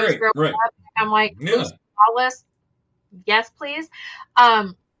when I was growing up. I'm like, flawless. Yes, please.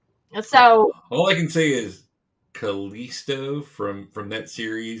 So all I can say is Callisto from that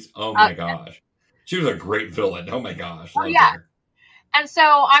series. Oh my gosh, she was a great villain. Oh my gosh. Oh yeah. Her. And so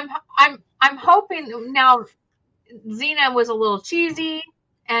I'm hoping now. Xena was a little cheesy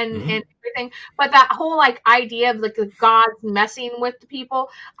and everything, but that whole idea of the gods messing with the people,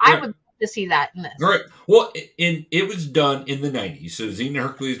 I would love to see that in this. All right. Well, it was done in the 90s. So Xena and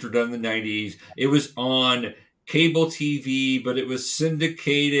Hercules were done in the 90s. It was on cable TV, but it was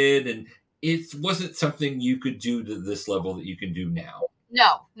syndicated, and it wasn't something you could do to this level that you can do now.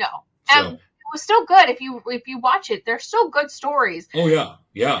 No. And it was still good if you watch it. They're still good stories. Oh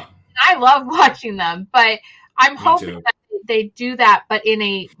yeah. I love watching them, but I'm hoping that they do that, but in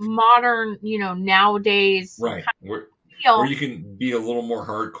a modern, nowadays right where you can be a little more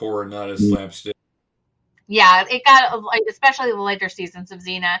hardcore and not as slapstick. Yeah, it got especially the later seasons of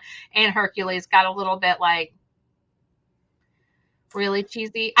Xena and Hercules got a little bit really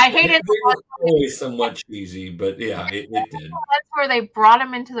cheesy. I hated it. They were always somewhat cheesy, but yeah, it did. That's where they brought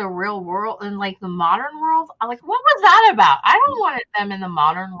them into the real world and the modern world. I'm like, what was that about? I don't want them in the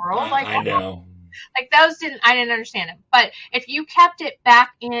modern world. I know. I didn't understand it. But if you kept it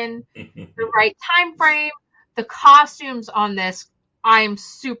back in the right time frame, the costumes on this, I'm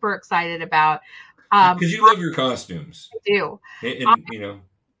super excited about. Because you love your costumes. I do. And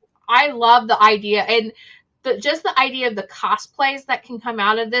I love the idea and just the idea of the cosplays that can come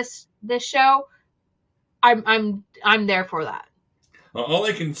out of this show. I'm there for that. All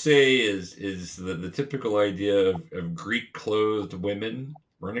I can say is the typical idea of Greek clothed women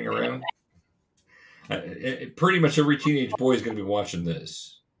running around. Pretty much every teenage boy is going to be watching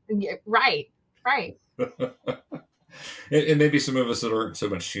this. Yeah, right. And maybe some of us that aren't so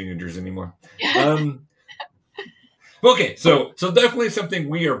much teenagers anymore. Okay, so definitely something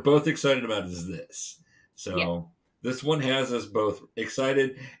we are both excited about is this. So This one has us both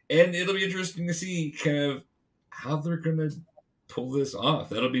excited, and it'll be interesting to see kind of how they're going to pull this off.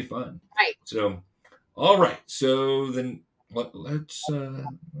 That'll be fun. Right. So, all right. So then let's go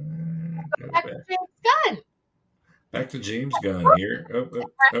back. James Gunn. Back to James Gunn here.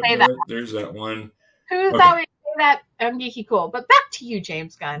 There's that one. Who's always say that? I'm geeky cool. But back to you,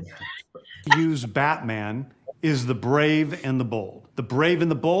 James Gunn. Use Batman is The Brave and the Bold. The Brave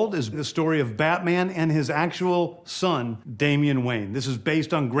and the Bold is the story of Batman and his actual son, Damian Wayne. This is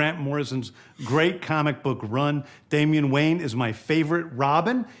based on Grant Morrison's great comic book run. Damian Wayne is my favorite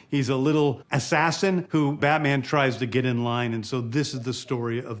Robin. He's a little assassin who Batman tries to get in line. And so this is the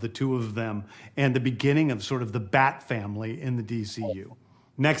story of the two of them and the beginning of sort of the Bat family in the DCU.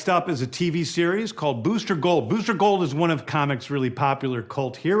 Next up is a TV series called Booster Gold. Booster Gold is one of comics' really popular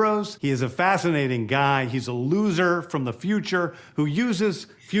cult heroes. He is a fascinating guy. He's a loser from the future who uses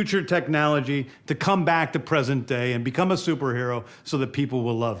future technology to come back to present day and become a superhero so that people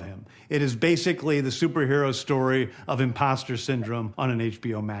will love him. It is basically the superhero story of imposter syndrome on an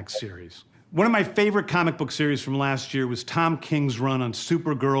HBO Max series. One of my favorite comic book series from last year was Tom King's run on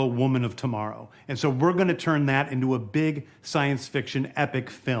Supergirl, Woman of Tomorrow. And so we're going to turn that into a big science fiction epic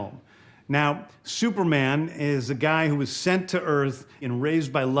film. Now, Superman is a guy who was sent to Earth and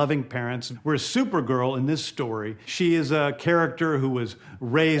raised by loving parents, whereas Supergirl in this story, she is a character who was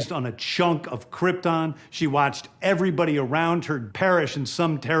raised on a chunk of Krypton. She watched everybody around her perish in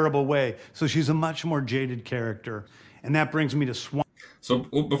some terrible way. So she's a much more jaded character. And that brings me to Swamp. So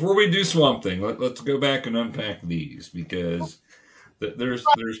before we do Swamp Thing, let's go back and unpack these because there's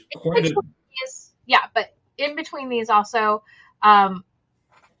quite a... Yeah, but in between these also,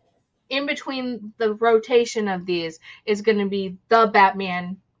 in between the rotation of these is going to be the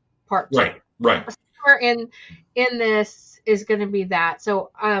Batman Part 2. Right. In this is going to be that.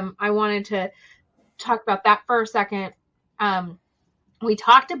 So I wanted to talk about that for a second. We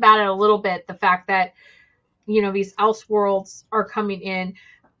talked about it a little bit, the fact that, these Elseworlds are coming in.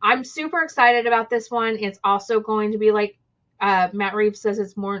 I'm super excited about this one. It's also going to be like Matt Reeves says,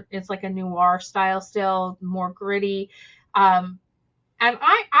 it's like a noir style still, more gritty. And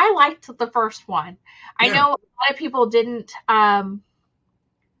I liked the first one. Yeah. I know a lot of people didn't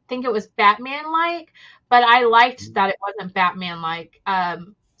think it was Batman-like, but I liked that it wasn't Batman-like.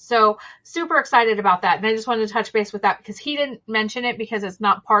 So super excited about that. And I just wanted to touch base with that because he didn't mention it because it's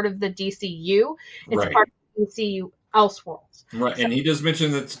not part of the DCU. It's part of the DCU Elseworlds. Right. So, and he does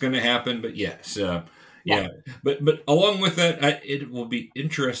mention that's going to happen, but yes. Yeah. But along with that, it will be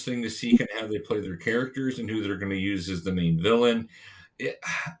interesting to see kind of how they play their characters and who they're going to use as the main villain.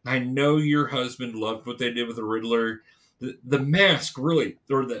 I know your husband loved what they did with the Riddler. The mask really,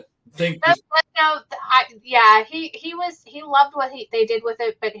 or the thing. He loved what they did with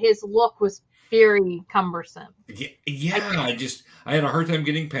it, but his look was very cumbersome. Yeah. I had a hard time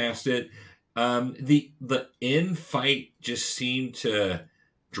getting past it. The end fight just seemed to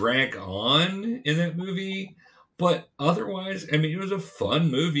drag on in that movie, but otherwise, I mean, it was a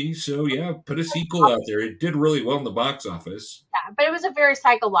fun movie. So yeah, put a sequel out there. It did really well in the box office. Yeah, but it was a very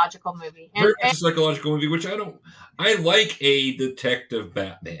psychological movie. Very much a psychological movie, which I like a detective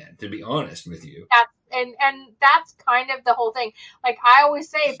Batman, to be honest with you. And that's kind of the whole thing. Like I always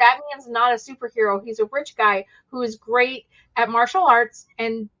say, Batman's not a superhero. He's a rich guy who is great at martial arts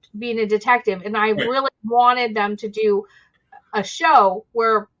and being a detective. And I really wanted them to do a show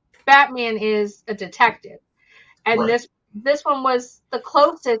where Batman is a detective. And this one was the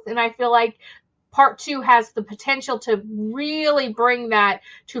closest, and I feel like Part 2 has the potential to really bring that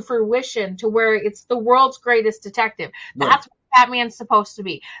to fruition, to where it's the world's greatest detective. That's what Batman's supposed to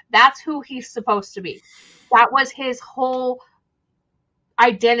be. That's who he's supposed to be. That was his whole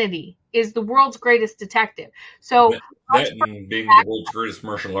identity, is the world's greatest detective. So that and being the world's greatest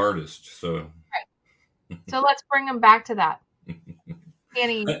martial artist. So so let's bring him back to that.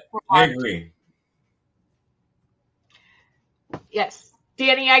 Danny, I agree. Yes,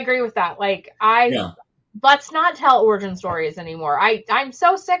 Danny, I agree with that. Like, let's not tell origin stories anymore. I'm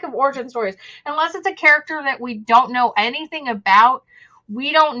so sick of origin stories. Unless it's a character that we don't know anything about,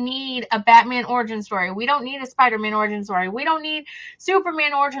 we don't need a Batman origin story. We don't need a Spider-Man origin story. We don't need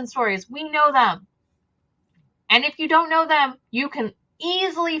Superman origin stories. We know them. And if you don't know them, you can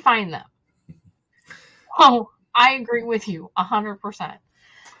easily find them. Oh, I agree with you 100%.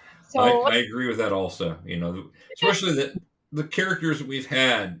 So I agree with that also. Especially the characters that we've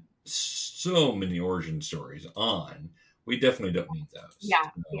had so many origin stories on, we definitely don't need those. Yeah.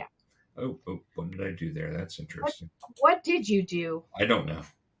 Oh, what did I do there? That's interesting. What did you do? I don't know.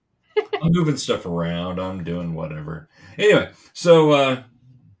 I'm moving stuff around. I'm doing whatever. Anyway, so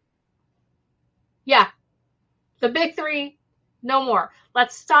the big three, no more.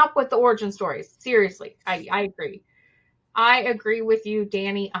 Let's stop with the origin stories. Seriously, I agree. I agree with you,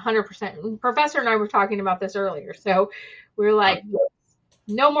 Danny, 100%. Professor and I were talking about this earlier, so we were like,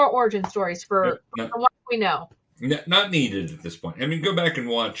 no more origin stories for what we know. Not needed at this point. I mean, go back and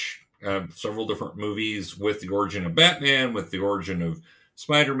watch several different movies with the origin of Batman, with the origin of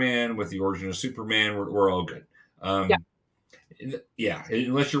Spider-Man, with the origin of Superman. We're all good.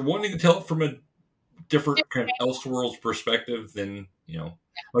 Unless you're wanting to tell it from a different kind of Elseworlds perspective, then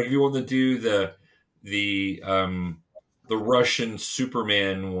like if you want to do the Russian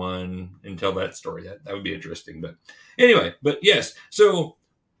Superman one and tell that story, that would be interesting. But anyway, yes. So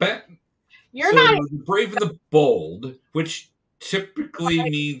not Brave and the Bold, which typically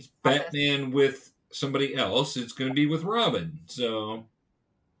means Batman with somebody else. It's going to be with Robin. So,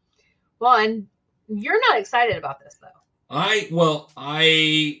 well, and you're not excited about this though.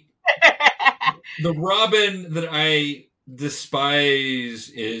 The Robin that I despise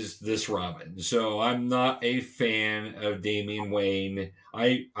is this Robin. So I'm not a fan of Damian Wayne.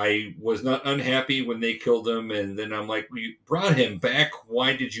 I was not unhappy when they killed him, and then I'm like, you brought him back.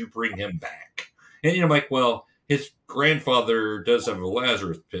 Why did you bring him back? And I'm like, well, his grandfather does have a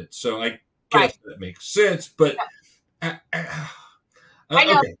Lazarus pit, so I guess that makes sense. But I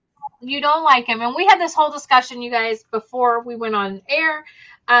know. Okay. You don't like him, and we had this whole discussion, you guys, before we went on air,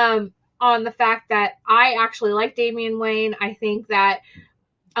 on the fact that I actually like Damian Wayne. I think that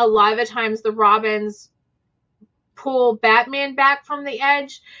a lot of the times the Robins pull Batman back from the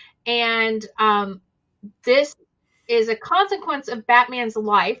edge, and this is a consequence of Batman's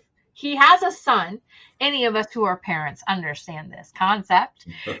life. he has a son. Any of us who are parents understand this concept.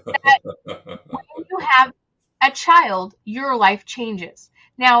 That when you have a child, your life changes.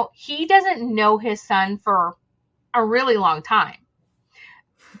 Now, he doesn't know his son for a really long time.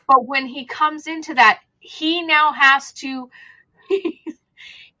 But when he comes into that, he now has to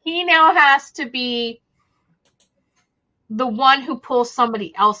be the one who pulls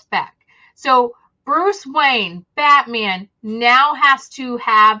somebody else back. So Bruce Wayne, Batman, now has to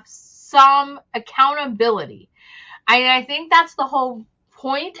have some accountability. I think that's the whole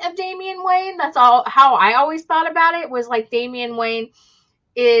point of Damian Wayne. That's all how I always thought about it, was like Damian Wayne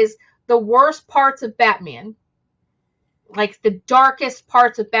is the worst parts of Batman, like the darkest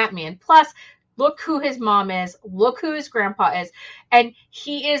parts of Batman. Plus, look who his mom is, look who his grandpa is, and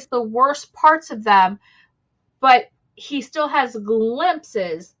he is the worst parts of them, but he still has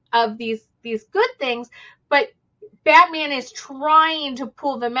glimpses of these good things, but Batman is trying to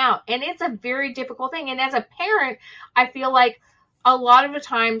pull them out, and it's a very difficult thing. And as a parent, I feel like a lot of the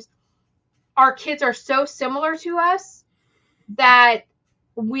times our kids are so similar to us that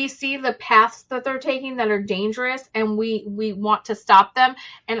we see the paths that they're taking that are dangerous, and we want to stop them.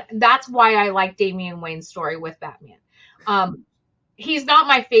 And that's why I like Damian Wayne's story with Batman. He's not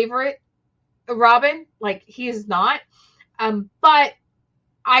my favorite Robin, like he is not. But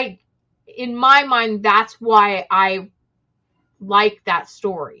in my mind, that's why I like that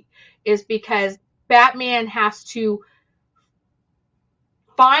story, is because Batman has to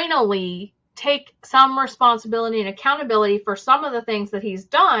finally take some responsibility and accountability for some of the things that he's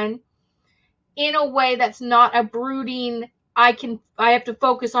done in a way that's not a brooding, I have to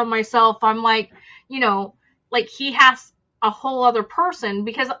focus on myself. I'm like, like he has a whole other person,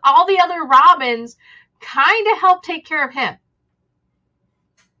 because all the other Robins kind of help take care of him.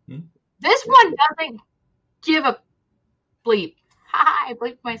 This one doesn't give a bleep. I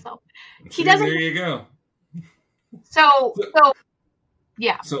bleeped myself. He doesn't. There you go. So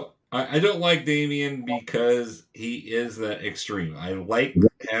yeah. So I don't like Damian because he is that extreme. I like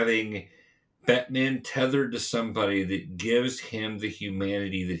having Batman tethered to somebody that gives him the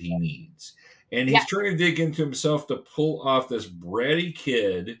humanity that he needs. And he's trying to dig into himself to pull off this bratty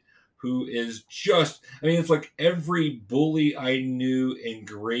kid who is just, it's like every bully I knew in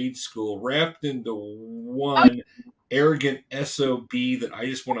grade school wrapped into one arrogant SOB that I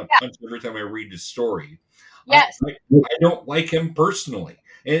just want to punch every time I read his story. Yes. I don't like him personally.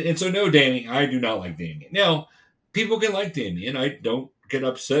 And so, no, Danny, I do not like Damian. Now, people can like Damian. I don't get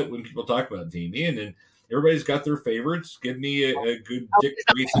upset when people talk about Damian, and everybody's got their favorites. Give me a good Dick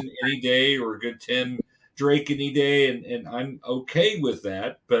Grayson any day, or a good Tim Drake any day, and I'm okay with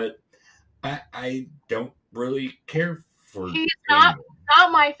that, but I don't really care for He's Damian.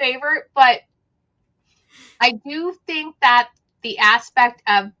 not my favorite, but I do think that the aspect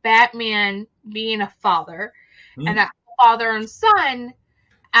of Batman being a father and that father and son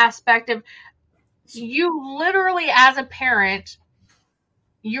aspect of, you literally, as a parent,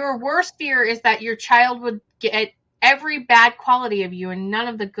 your worst fear is that your child would get every bad quality of you and none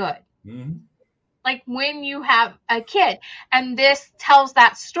of the good. Mm-hmm. Like when you have a kid, and this tells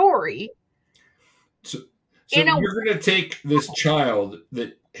that story. So you're going to take this child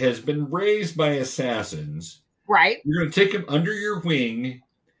that has been raised by assassins, right? You're going to take him under your wing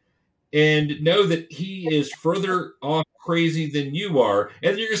and know that he is further off crazy than you are,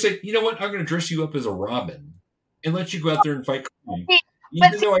 and then you're going to say, you know what, I'm going to dress you up as a Robin and let you go out there and fight crime,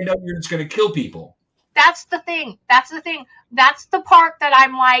 even though I know you're just going to kill people. That's the thing. That's the part that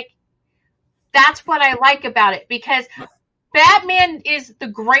I'm like, that's what I like about it, because Batman is the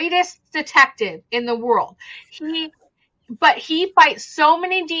greatest detective in the world. But he fights so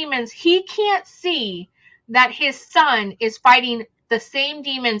many demons, he can't see that his son is fighting the same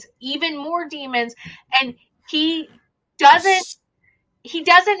demons, even more demons, and he doesn't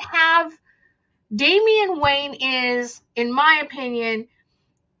have. Damian Wayne is, in my opinion,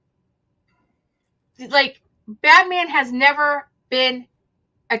 like, Batman has never been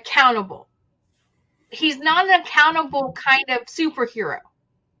accountable. He's not an accountable kind of superhero.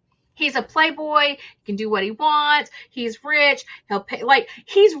 He's a playboy. He can do what he wants. He's rich. He'll pay. Like,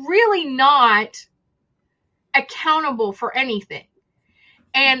 he's really not accountable for anything.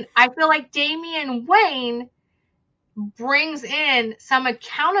 And I feel like Damian Wayne brings in some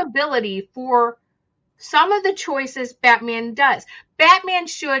accountability for some of the choices Batman does. Batman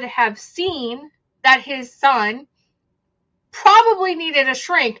should have seen that his son probably needed a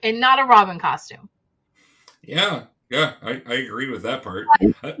shrink and not a Robin costume. Yeah, I agree with that part.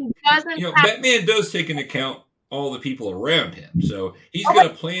 Batman does take into account all the people around him, so he's got a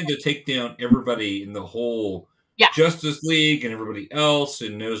plan to take down everybody in the whole Justice League and everybody else,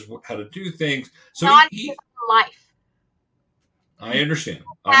 and knows how to do things. So not he life. I understand.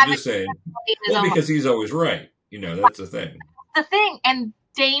 I'm just saying. Well, because he's always right. That's the thing. The thing, and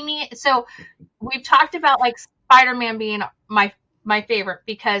Damian. So we've talked about like Spider-Man being my favorite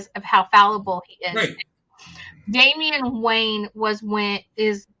because of how fallible he is. Right. Damian Wayne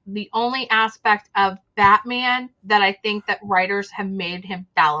is the only aspect of Batman that I think that writers have made him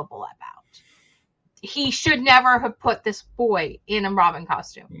fallible about. He should never have put this boy in a Robin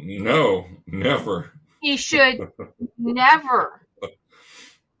costume. No, never. He should never.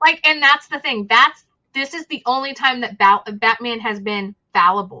 Like, and that's the thing. This is the only time that Batman has been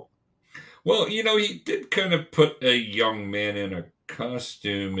fallible. Well, he did kind of put a young man in a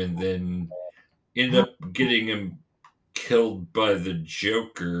costume and then ended up getting him killed by the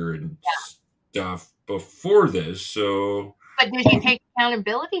Joker and stuff before this. So, but did he take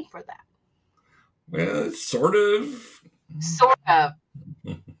accountability for that? Well, sort of.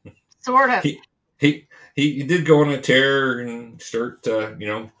 He did go on a tear and start,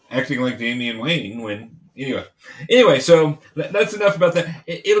 acting like Damian Wayne Anyway, so that's enough about that.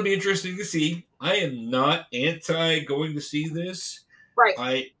 It'll be interesting to see. I am not anti going to see this.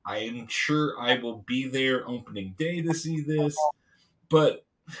 Right. I am sure I will be there opening day to see this. But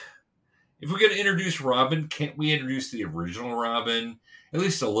if we're going to introduce Robin, can't we introduce the original Robin at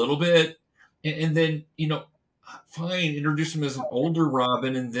least a little bit? And then, fine, introduce him as an older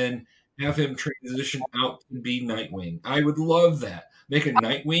Robin and then have him transition out to be Nightwing. I would love that. Make a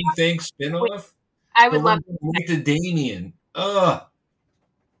Nightwing thing, spinoff. I would love to Damian. I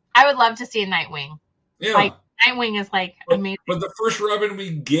would love to see a Nightwing. Yeah. Like, Nightwing is like amazing. But the first Robin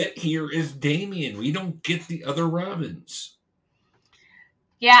we get here is Damian. We don't get the other Robins.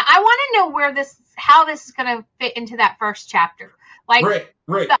 Yeah, I want to know how this is going to fit into that first chapter. Like,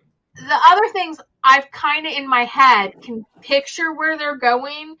 right. The other things I've kind of in my head can picture where they're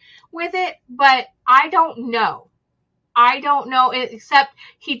going with it, but I don't know. Except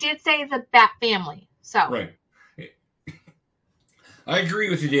he did say the Bat family. So right. I agree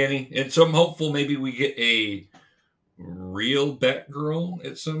with you, Danny. And so I'm hopeful maybe we get a real Batgirl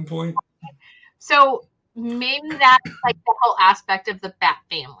at some point. So maybe that's like the whole aspect of the Bat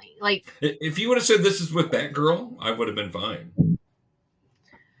family. Like, if you would have said this is with Batgirl, I would have been fine.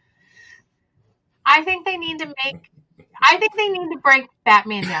 I think they need to break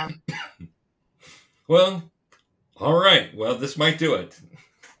Batman down. Well, all right. Well, this might do it.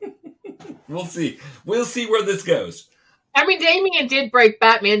 We'll see. We'll see where this goes. I mean, Damian did break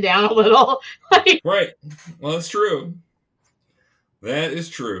Batman down a little. Right. Well, that's true. That is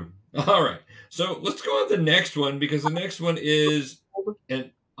true. All right. So let's go on to the next one because the next one is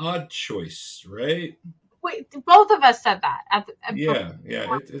an odd choice, right? Wait, both of us said that. Yeah.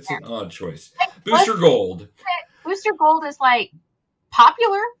 It's an odd choice. Booster Gold. Booster Gold is like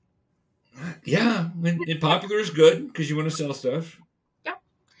popular. Yeah, and popular is good because you want to sell stuff. Yeah.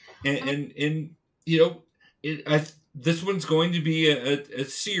 And this one's going to be a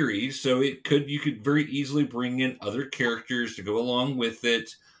series, so you could very easily bring in other characters to go along with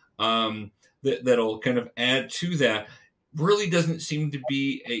it. That'll kind of add to that. Really doesn't seem to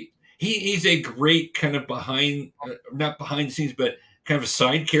be he's a great kind of not behind the scenes, but kind of a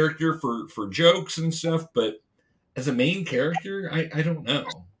side character for jokes and stuff. But as a main character, I don't know.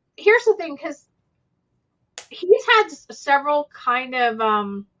 Here's the thing, because he's had several kind of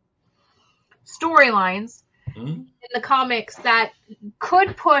storylines in the comics that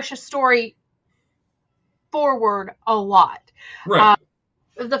could push a story forward a lot. Right.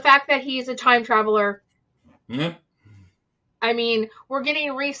 The fact that he's a time traveler. Yep. I mean, we're getting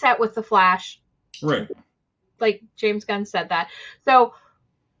a reset with the Flash. Right. Like James Gunn said that. So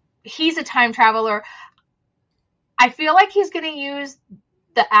he's a time traveler. I feel like he's going to use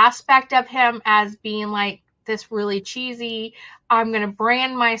the aspect of him as being like this really cheesy, I'm going to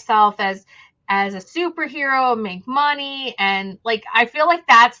brand myself as a superhero, make money. And like, I feel like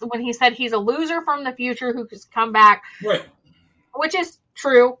that's when he said he's a loser from the future who has come back. Right. Which is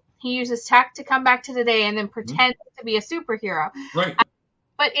true. He uses tech to come back to today and then pretends to be a superhero. Right.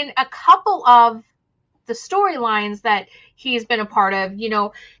 But in a couple of the storylines that he's been a part of,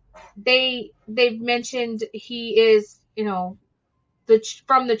 they've mentioned he is,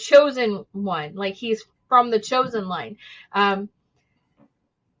 from the chosen one, like he's from the chosen line.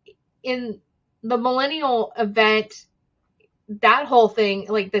 In the millennial event, that whole thing,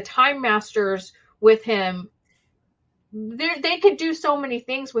 like the Time Masters with him, they could do so many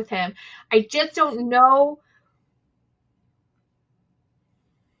things with him. I just don't know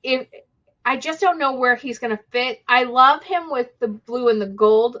where he's going to fit. I love him with the blue and the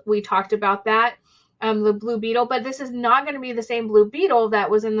gold. We talked about that. the Blue Beetle, but this is not going to be the same Blue Beetle that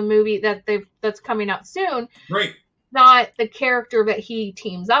was in the movie that's coming out soon. Right. Not the character that he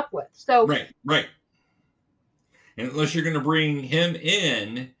teams up with. So right. And unless you're going to bring him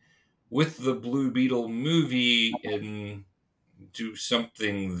in with the Blue Beetle movie and do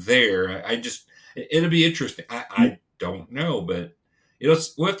something there, it'll be interesting. I don't know, but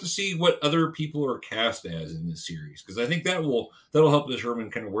we'll have to see what other people are cast as in this series, because I think that'll help determine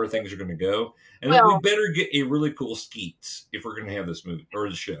kind of where things are going to go. And we better get a really cool Skeets if we're going to have this movie or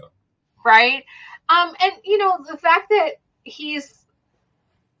the show. Right. And the fact that he has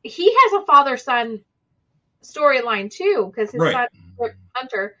a father-son storyline too, because his son is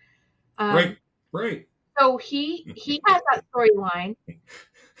Hunter. Right. So he has that storyline.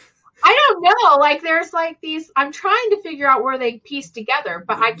 I don't know. Like, there's like these. I'm trying to figure out where they piece together,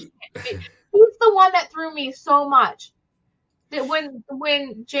 but I can't. He's the one that threw me so much. That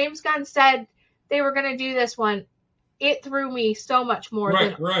when James Gunn said they were going to do this one, it threw me so much more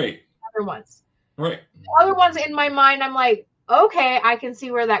than the other ones. Right. The other ones in my mind, I'm like, okay, I can see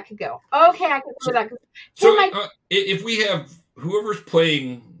where that could go. Okay, I can see where that could go. So if we have whoever's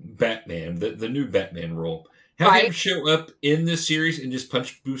playing Batman, the new Batman role, have him show up in this series and just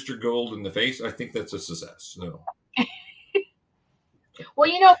punch Booster Gold in the face, I think that's a success. So. Well,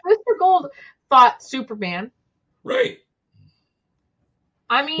 Booster Gold fought Superman. Right.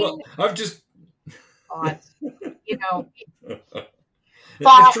 I mean, I've just thought,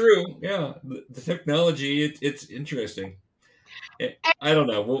 That's true. Yeah, the technology, it's interesting. I don't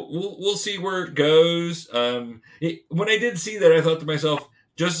know. We'll see where it goes. When I did see that, I thought to myself,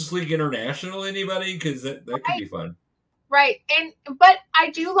 Justice League International, anybody? Because that could be fun. Right, but I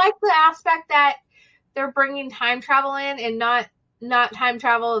do like the aspect that they're bringing time travel in, and not time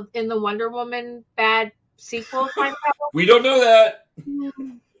travel in the Wonder Woman bad sequel time travel. We don't know that.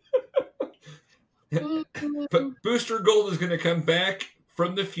 But Booster Gold is going to come back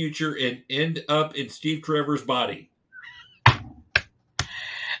from the future and end up in Steve Trevor's body.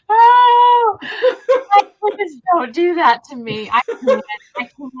 Oh, please don't do that to me. I can't.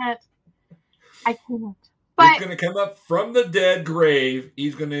 But he's going to come up from the dead grave.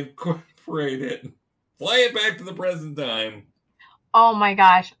 He's going to incorporate it and fly it back to the present time. Oh my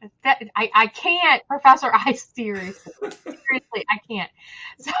gosh, I can't, Professor. Seriously, I can't.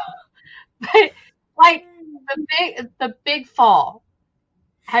 So, but like the big fall.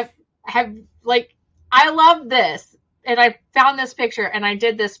 Have like, I love this, and I found this picture, and I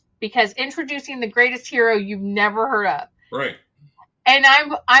did this because introducing the greatest hero you've never heard of. Right. And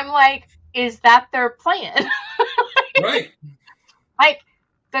I'm like, is that their plan? Right. Like,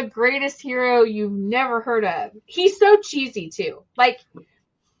 the greatest hero you've never heard of. He's so cheesy too. Like,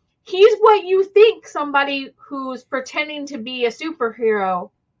 he's what you think somebody who's pretending to be a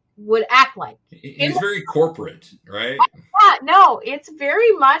superhero would act like. He's very corporate, right? Yeah, no, it's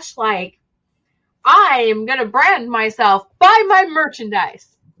very much like, I am going to brand myself by my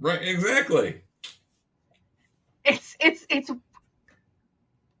merchandise. Right, exactly.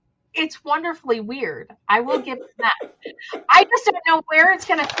 It's wonderfully weird. I will give it that. I just don't know where it's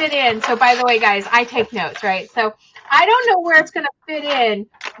going to fit in. So, by the way, guys, I take notes, right? So, I don't know where it's going to fit in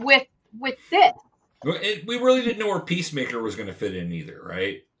with this. We really didn't know where Peacemaker was going to fit in either,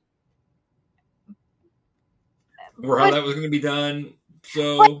 right? Or how that was going to be done.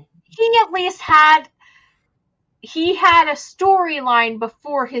 So he at least had a storyline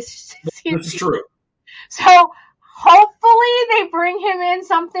before his series. That's true. So hopefully they bring him in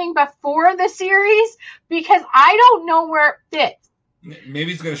something before the series, because I don't know where it fits. Maybe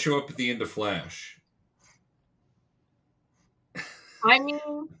he's going to show up at the end of Flash. I mean,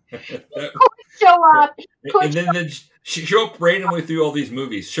 he could show up. And then show up randomly through all these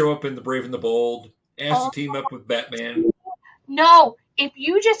movies. Show up in The Brave and the Bold. Ask to team up with Batman. No, if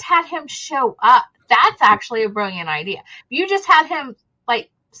you just had him show up, that's actually a brilliant idea. If you just had him, like,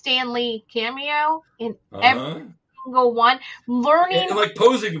 Stan Lee cameo in every single one, learning... And like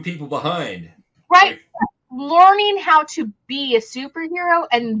posing with people behind. Right. Like, learning how to be a superhero,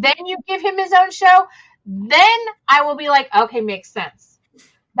 and then you give him his own show, then I will be like, okay, makes sense.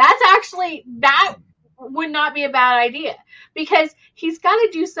 That would not be a bad idea, because he's got to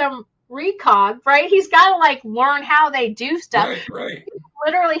do some recog, right? He's got to, like, learn how they do stuff. Right.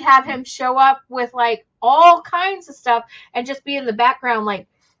 Literally have him show up with, like, all kinds of stuff and just be in the background, like,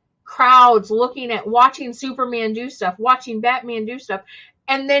 crowds watching Superman do stuff, watching Batman do stuff,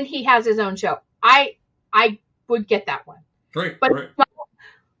 and then he has his own show. I would get that one. Right.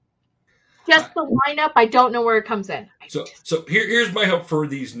 Just the lineup, I don't know where it comes in. So here's my hope for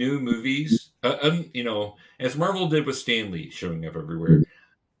these new movies. As Marvel did with Stan Lee showing up everywhere.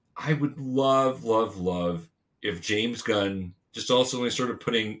 I would love if James Gunn just also started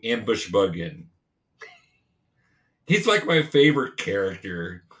putting Ambush Bug in. He's like my favorite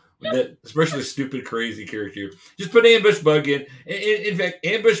character. That especially stupid, crazy character. Just put Ambush Bug in. In fact,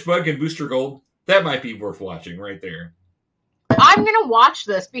 Ambush Bug and Booster Gold, that might be worth watching right there. I'm going to watch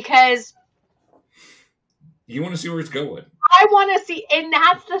this because you want to see where it's going. I want to see, and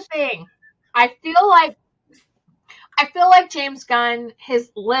that's the thing. I feel like James Gunn,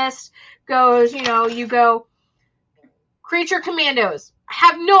 his list goes, you go Creature Commandos. I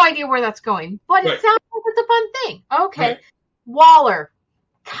have no idea where that's going, but it sounds like it's a fun thing. Okay. Right. Waller.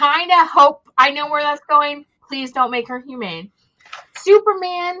 Kind of hope I know where that's going. Please don't make her humane.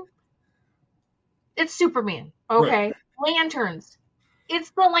 Superman. It's Superman. Okay. Right. Lanterns.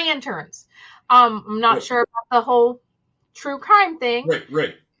 It's the Lanterns. I'm not sure about the whole true crime thing.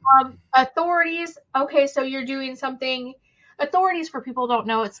 Right. Authorities. Okay, so you're doing something. Authorities, for people who don't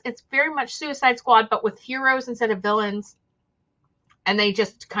know, it's very much Suicide Squad, but with heroes instead of villains. And they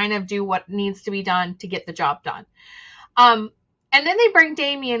just kind of do what needs to be done to get the job done. And then they bring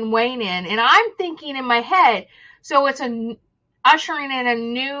Damian Wayne in, and I'm thinking in my head, so it's ushering in a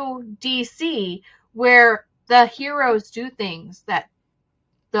new DC where the heroes do things that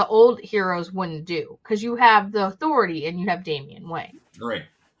the old heroes wouldn't do, because you have the Authority and you have Damian Wayne. Right.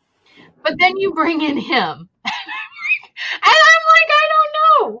 But then you bring in him. And I'm like, I don't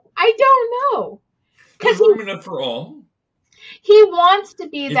know. Because room enough for all. He wants to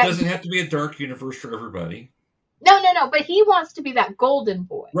be that. It doesn't have to be a dark universe for everybody. No, but he wants to be that golden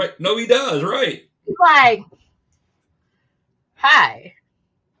boy. Right. No, he does. Right. He's like, hi,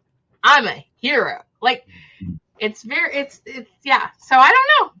 I'm a hero. Like, it's yeah. So I don't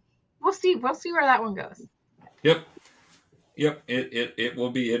know. We'll see where that one goes. Yep. It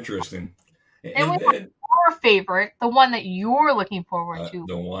will be interesting. And your favorite, the one that you're looking forward to.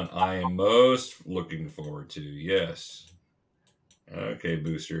 The one I am most looking forward to. Yes. Okay,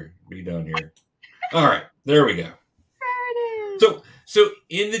 Booster, be done here. All right, there we go. There it is. So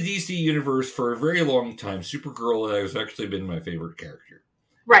in the DC universe, for a very long time, Supergirl has actually been my favorite character,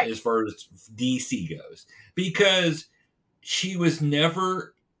 right? As far as DC goes, because she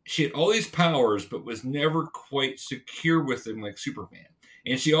had all these powers, but was never quite secure with them like Superman,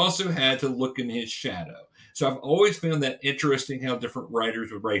 and she also had to look in his shadow. So I've always found that interesting how different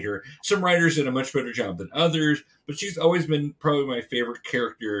writers would write her. Some writers did a much better job than others, but she's always been probably my favorite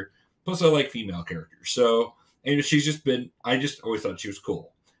character. Plus, I like female characters. So, and I just always thought she was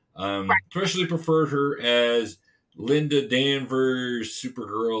cool. Especially preferred her as Linda Danvers,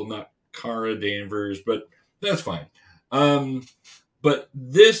 Supergirl, not Kara Danvers, but that's fine. But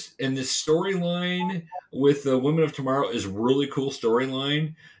this storyline with the Women of Tomorrow is really cool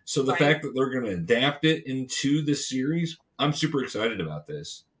storyline. So the fact that they're going to adapt it into the series, I'm super excited about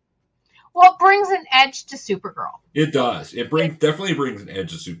this. Well, it brings an edge to Supergirl. It does. It definitely brings an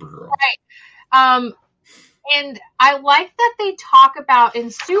edge to Supergirl. Right. And I like that they talk about in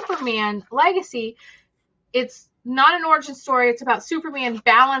Superman Legacy, it's not an origin story. It's about Superman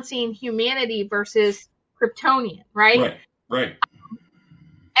balancing humanity versus Kryptonian, right? Right.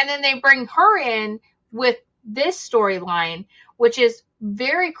 And then they bring her in with this storyline, which is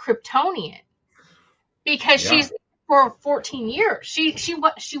very Kryptonian, because she's for 14 years. She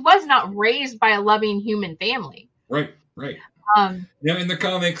was not raised by a loving human family. Right. Now in the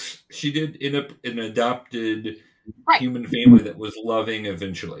comics, she did end up an adopted human family that was loving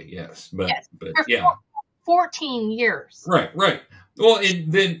eventually. Yes, but yeah, 14 years. Right. Well,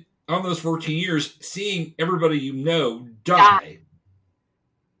 and then on those 14 years, seeing everybody die.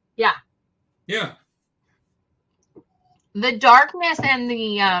 Yeah. The darkness and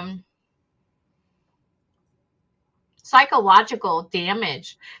the psychological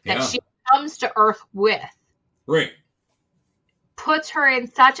damage that she comes to Earth with, puts her in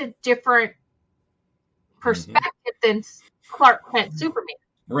such a different perspective than Clark Kent Superman.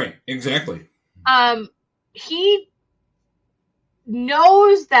 Right, exactly. He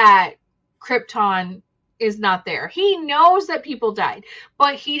knows that Krypton is not there. He knows that people died,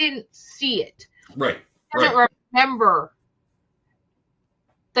 but he didn't see it. Right. He doesn't remember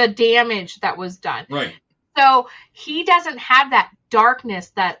the damage that was done. Right. So he doesn't have that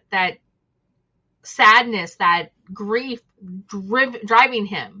darkness, that sadness, that grief driving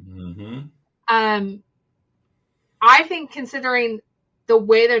him. I think, considering the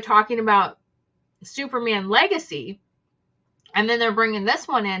way they're talking about Superman Legacy, and then they're bringing this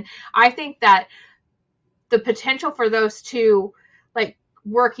one in, I think that the potential for those two, like,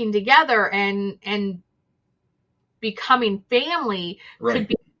 working together and becoming family could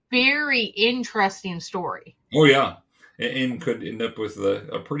be a very interesting story. Oh yeah. and could end up with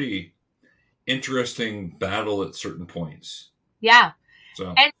a pretty interesting battle at certain points. Yeah.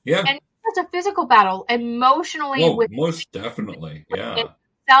 So, and yeah. And it's a physical battle emotionally. Oh, with most definitely. Yeah.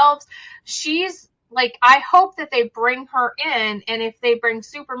 Themselves. She's like, I hope that they bring her in, and if they bring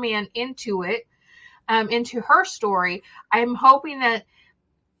Superman into it, into her story, I'm hoping that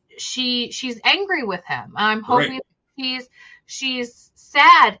she's angry with him. I'm hoping she's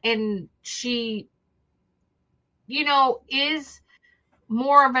sad, and she, is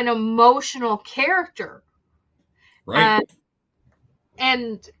more of an emotional character. Right.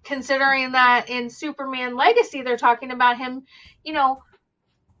 And considering that in Superman Legacy, they're talking about him,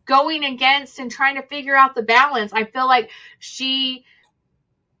 going against and trying to figure out the balance. I feel like she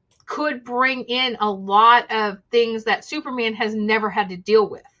could bring in a lot of things that Superman has never had to deal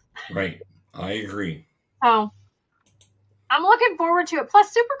with. Right. I agree. So I'm looking forward to it.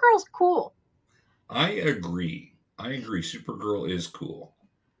 Plus, Supergirl's cool. I agree. Supergirl is cool.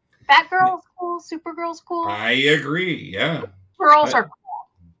 Batgirl's cool. Supergirl's cool. I agree. Yeah. Girls are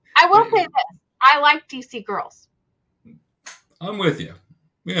cool. I will say this. I like DC girls. I'm with you.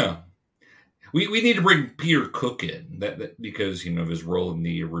 Yeah. We need to bring Peter Cook in that because of his role in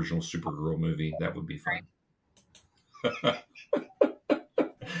the original Supergirl movie. That would be fun.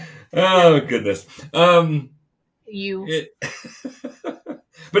 Oh goodness. But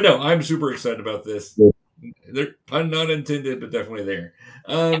no, I'm super excited about this. They're pun not intended, but definitely there.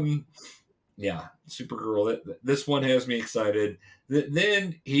 Yeah, Supergirl. This one has me excited.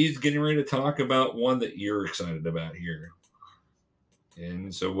 Then he's getting ready to talk about one that you're excited about here.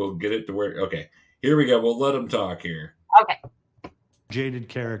 And so we'll get it to where, okay, here we go. We'll let him talk here. Okay. Jaded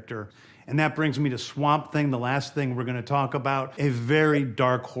character. And that brings me to Swamp Thing, the last thing we're going to talk about. A very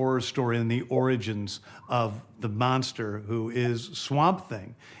dark horror story in the origins of the monster who is Swamp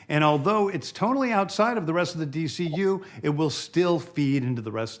Thing. And although it's totally outside of the rest of the DCU, it will still feed into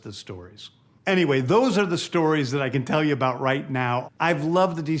the rest of the stories. Anyway, those are the stories that I can tell you about right now. I've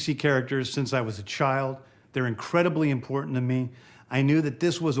loved the DC characters since I was a child. They're incredibly important to me. I knew that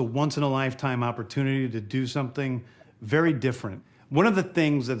this was a once-in-a-lifetime opportunity to do something very different. One of the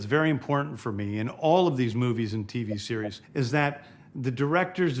things that's very important for me in all of these movies and TV series is that the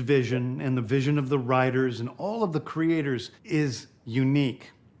director's vision and the vision of the writers and all of the creators is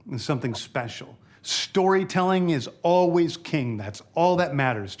unique and something special. Storytelling is always king. That's all that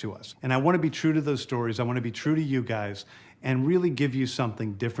matters to us. And I want to be true to those stories. I want to be true to you guys and really give you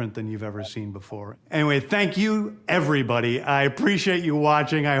something different than you've ever seen before. Anyway, thank you, everybody. I appreciate you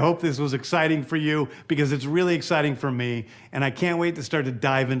watching. I hope this was exciting for you because it's really exciting for me. And I can't wait to start to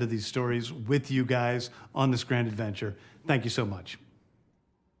dive into these stories with you guys on this grand adventure. Thank you so much.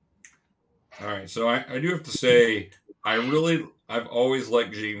 All right. So I do have to say, I've always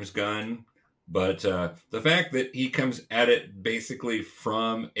liked James Gunn. But the fact that he comes at it basically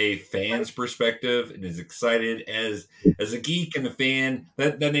from a fan's perspective and is excited as a geek and a fan,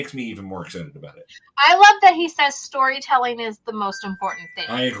 that makes me even more excited about it. I love that he says storytelling is the most important thing.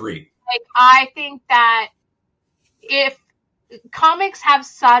 I agree. Like, I think that if comics have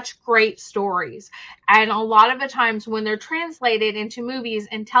such great stories, and a lot of the times when they're translated into movies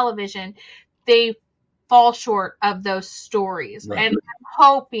and television, they fall short of those stories. Right. And I'm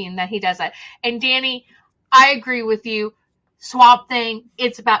hoping that he does that. And Danny, I agree with you. Swamp Thing,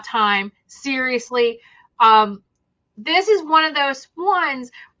 it's about time. Seriously. This is one of those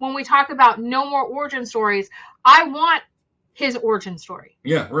ones when we talk about no more origin stories. I want his origin story.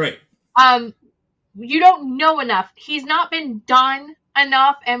 Yeah, right. You don't know enough. He's not been done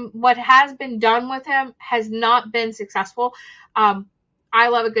enough, and what has been done with him has not been successful. I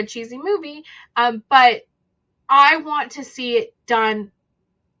love a good cheesy movie, but I want to see it done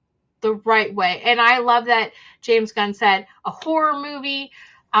the right way. And I love that James Gunn said a horror movie,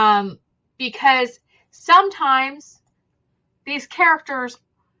 because sometimes these characters,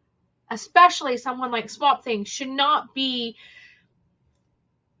 especially someone like Swamp Thing, should not be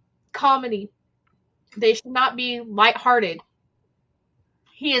comedy. They should not be lighthearted.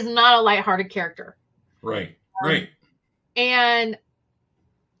 He is not a lighthearted character. Right, right. And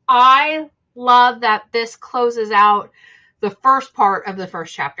I love that this closes out the first part of the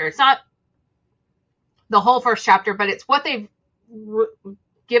first chapter. It's not the whole first chapter, but it's what they've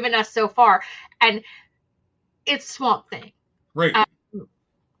given us so far. And it's Swamp Thing. Right. I'm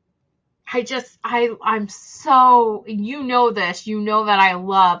so, this, that I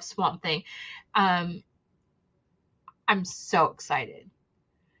love Swamp Thing. I'm so excited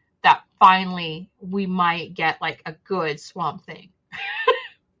that finally we might get like a good Swamp Thing.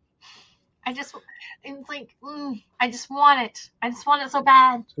 it's like, I just want it. I just want it so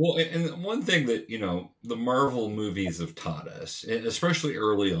bad. Well, and one thing that, the Marvel movies have taught us, especially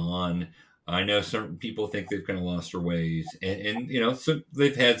early on, I know some people think they've kind of lost their ways, and so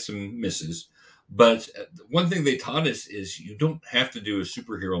they've had some misses. But one thing they taught us is you don't have to do a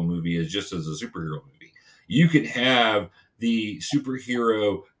superhero movie as just as a superhero movie. You could have the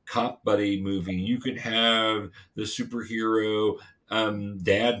superhero cop buddy movie. You could have the superhero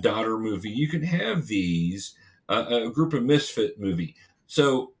dad-daughter movie. You can have these a group of misfit movie.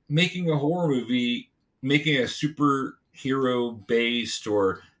 So making a horror movie, making a superhero based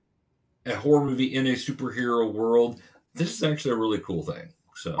or a horror movie in a superhero world, this is actually a really cool thing.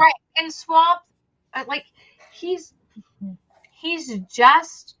 So right, and Swamp, like he's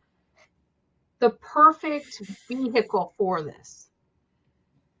just the perfect vehicle for this.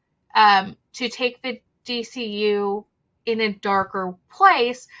 To take the DCU in a darker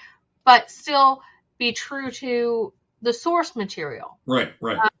place, but still be true to the source material. Right.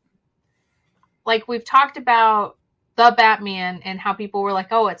 Like we've talked about the Batman and how people were like,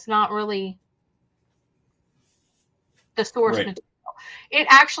 oh, it's not really the source material. It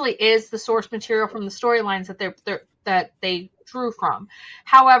actually is the source material from the storylines that they drew from.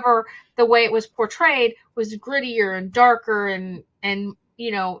 However, the way it was portrayed was grittier and darker and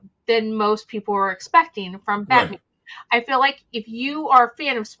than most people were expecting from Batman. Right. I feel like if you are a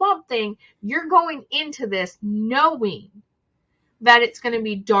fan of Swamp Thing, you're going into this knowing that it's going to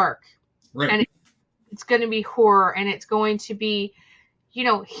be dark. Right. And it's going to be horror, and it's going to be,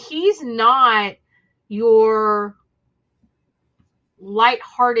 he's not your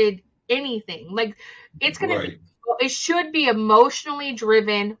lighthearted anything. Like, it's going to be, it should be emotionally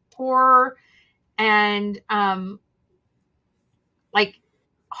driven horror and, like,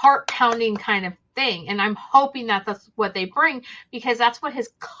 heart-pounding kind of thing. And I'm hoping that that's what they bring, because that's what his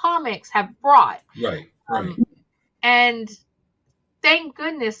comics have brought. Right. And thank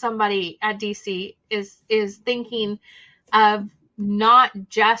goodness somebody at DC is thinking of not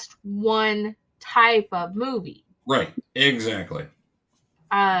just one type of movie. Right. Exactly.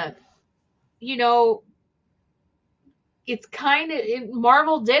 It's kind of,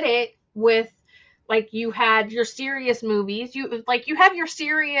 Marvel did it with, like, you had your serious movies. You have your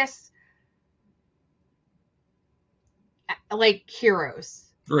serious, like, heroes.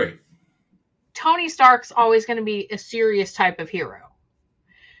 Right. Tony Stark's always going to be a serious type of hero.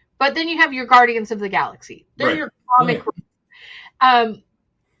 But then you have your Guardians of the Galaxy. They're your comic. Right.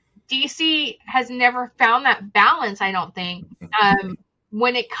 DC has never found that balance, I don't think,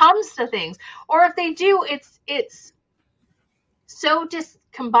 when it comes to things. Or if they do, it's so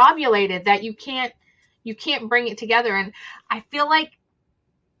discombobulated that you can't bring it together. And I feel like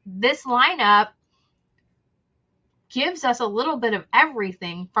this lineup gives us a little bit of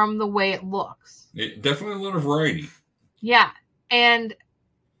everything from the way it looks. Definitely a lot of variety. Yeah. And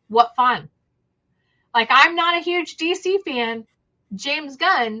what fun. Like, I'm not a huge DC fan. James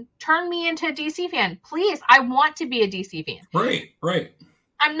Gunn turned me into a DC fan. Please, I want to be a DC fan. Right.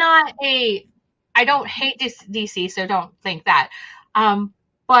 I don't hate DC, so don't think that.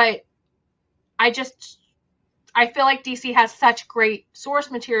 But I feel like DC has such great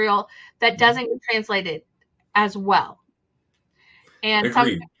source material that doesn't get translated as well. And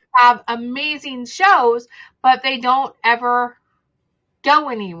some have amazing shows, but they don't ever go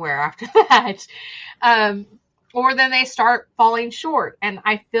anywhere after that. Or then they start falling short. And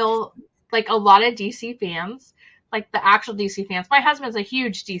I feel like a lot of DC fans, like the actual DC fans, my husband's a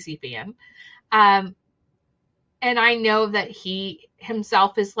huge DC fan. And I know that he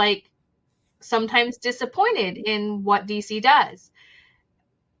himself is, like, sometimes disappointed in what DC does.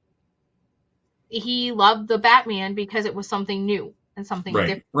 He loved the Batman because it was something new and something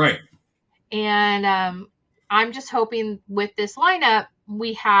different. Right. And I'm just hoping with this lineup,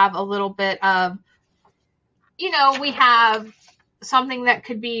 we have a little bit of, we have something that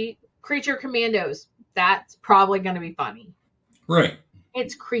could be Creature Commandos. That's probably going to be funny. Right.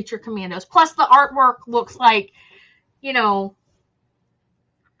 It's Creature Commandos. Plus the artwork looks like, it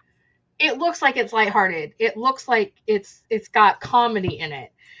looks like it's lighthearted. It looks like it's got comedy in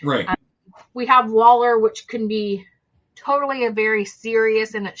it. Right. We have Waller, which can be totally a very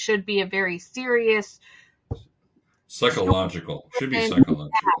serious, and it should be a very serious. Psychological. Should be psychological.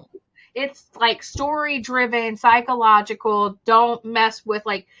 Yeah. It's like story-driven, psychological. Don't mess with,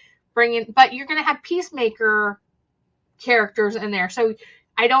 like, but you're going to have Peacemaker characters in there. So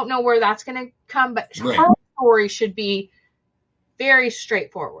I don't know where that's going to come, but her story should be very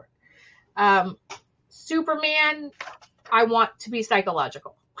straightforward. Superman, I want to be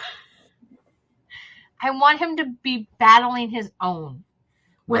psychological. I want him to be battling his own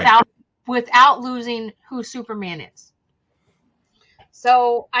without without losing who Superman is.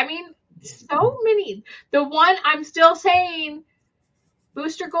 So, I mean, so many. The one I'm still saying,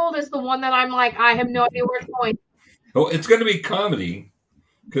 Booster Gold is the one that I'm like, I have no idea where it's going. Well, it's going to be comedy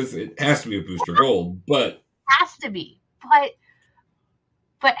because it has to be a Booster Gold, but has to be.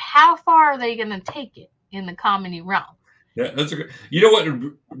 But how far are they going to take it in the comedy realm? Yeah, that's you know what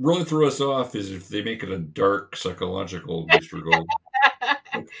would really throw us off is if they make it a dark psychological Booster Gold.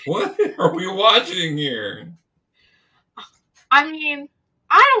 Like, what are we watching here? I mean,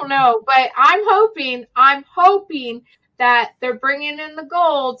 I don't know, but I'm hoping that they're bringing in the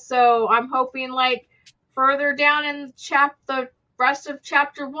gold. So I'm hoping like further down in the rest of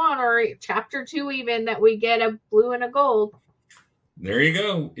chapter 1 or chapter 2 even that we get a blue and a gold. There you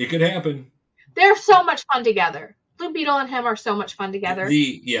go. It could happen. They're so much fun together. Blue Beetle and him are so much fun together.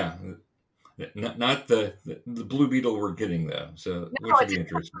 Not the Blue Beetle we're getting though. So no, which would be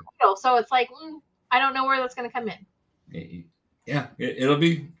interesting. Beetle, so it's like I don't know where that's going to come in. Yeah, it'll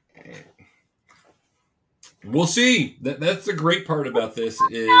be. We'll see. That's the great part about this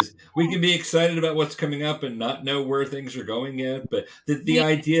is we can be excited about what's coming up and not know where things are going yet. But the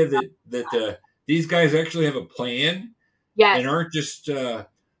idea that these guys actually have a plan, yes, and aren't just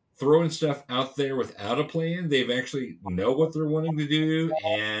throwing stuff out there without a plan. They've actually know what they're wanting to do,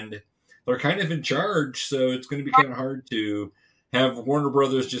 and they're kind of in charge. So it's going to be kind of hard to have Warner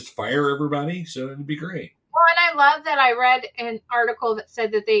Brothers just fire everybody. So it'd be great. Well, and I love that I read an article that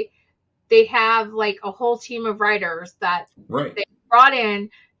said that they have like a whole team of writers that they brought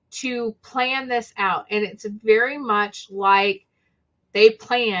in to plan this out. And it's very much like they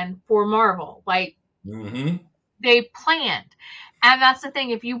planned for Marvel. Like they planned. And that's the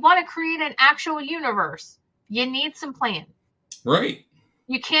thing. If you want to create an actual universe, you need some plan. Right.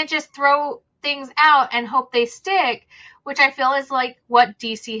 You can't just throw things out and hope they stick, which I feel is like what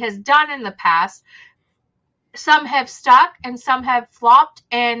DC has done in the past. Some have stuck and some have flopped,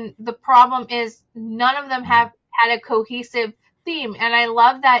 and the problem is none of them have had a cohesive theme. And I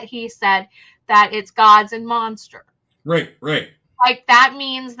love that he said that it's gods and monster. Right. Like that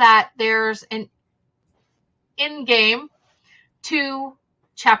means that there's an end game to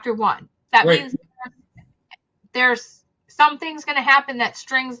chapter 1. That means there's something's going to happen that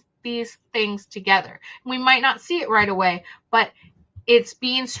strings these things together. We might not see it right away, but it's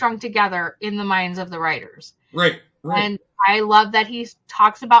being strung together in the minds of the writers. Right. And I love that he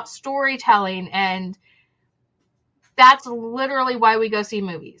talks about storytelling, and that's literally why we go see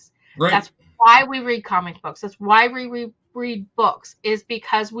movies. Right. That's why we read comic books. That's why we read books, is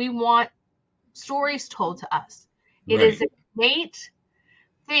because we want stories told to us. It is an innate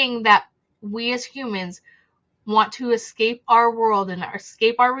thing that we as humans want to escape our world and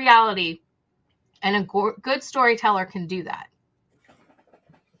escape our reality, and a good storyteller can do that.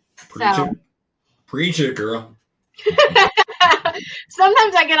 Preach it, girl.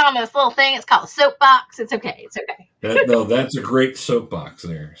 Sometimes I get on this little thing. It's called a soapbox. It's okay. That's a great soapbox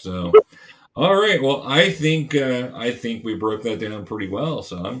there. So, all right. Well, I think we broke that down pretty well.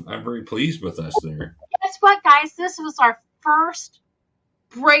 So I'm very pleased with us there. Guess what, guys? This was our first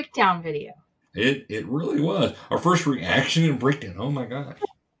breakdown video. It really was our first reaction and breakdown. Oh my gosh.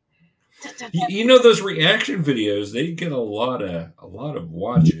 You know those reaction videos, they get a lot of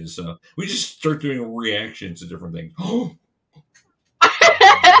watches. So we just start doing reactions to different things. Oh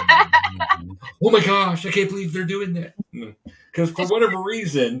my gosh, I can't believe they're doing that. Because for whatever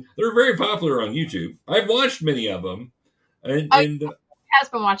reason, they're very popular on YouTube. I've watched many of them. And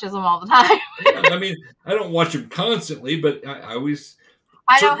husband watches them all the time. I mean, I don't watch them constantly, but I always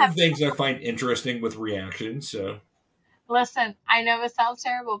things I find interesting with reactions. So listen, I know it sounds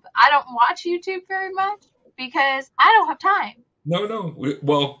terrible, but I don't watch YouTube very much because I don't have time. No.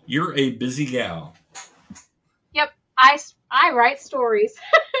 Well, you're a busy gal. Yep, I write stories.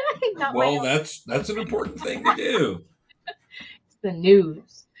 Well, that's an important thing to do. It's the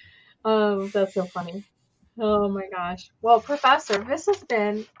news. Oh, that's so funny. Oh my gosh. Well, Professor, this has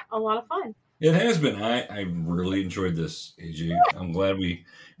been a lot of fun. It has been. I really enjoyed this, AJ. I'm glad we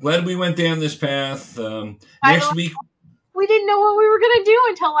went down this path. Next week. We didn't know what we were going to do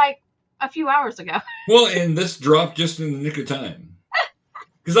until like a few hours ago. Well, and this dropped just in the nick of time.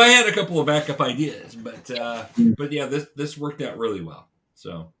 Because I had a couple of backup ideas, but yeah, this worked out really well.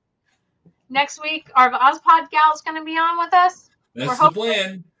 So next week, our Ozpod gal is going to be on with us. That's the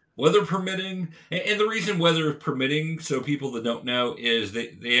plan. Weather permitting, and the reason weather permitting, so people that don't know, is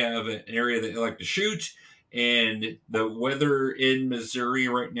they have an area that they like to shoot, and the weather in Missouri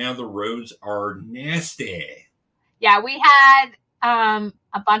right now, the roads are nasty. Yeah, we had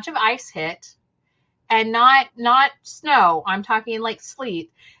a bunch of ice hit, and not snow. I'm talking like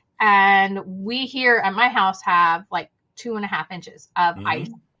sleet. And we here at my house have like 2.5 inches of ice.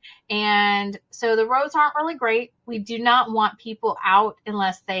 And so the roads aren't really great. We do not want people out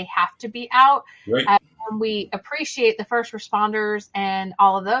unless they have to be out. Right. And we appreciate the first responders and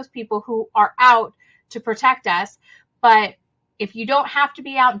all of those people who are out to protect us. But if you don't have to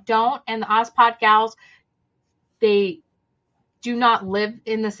be out, don't. And the OzPod gals, they do not live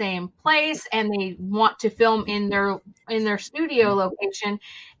in the same place, and they want to film in their studio location,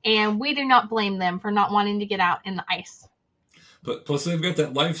 and we do not blame them for not wanting to get out in the ice. But plus they've got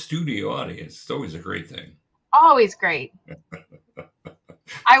that live studio audience. It's always a great thing. Always great.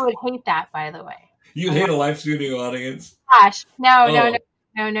 I would hate that, by the way. You'd hate a live studio audience? Gosh, no.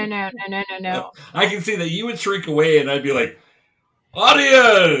 I can see that you would shrink away, and I'd be like,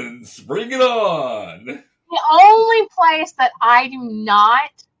 audience, bring it on. The only place that I do not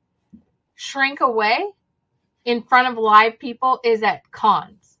shrink away in front of live people is at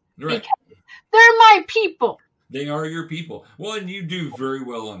cons. Right. Because they're my people. They are your people. Well, and you do very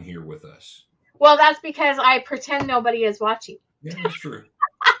well on here with us. Well, that's because I pretend nobody is watching. Yeah, that's true.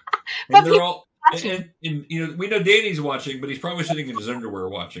 But and they're all, and you know, we know Danny's watching, but he's probably sitting in his underwear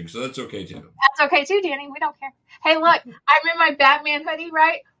watching, so that's okay too. That's okay too, Danny. We don't care. Hey, look, I'm in my Batman hoodie,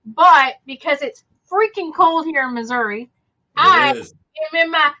 right? But because it's freaking cold here in Missouri, I am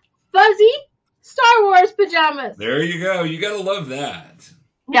in my fuzzy Star Wars pajamas. There you go. You gotta love that.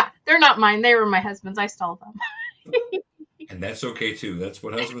 Yeah, they're not mine. They were my husband's. I stole them. And that's okay too. That's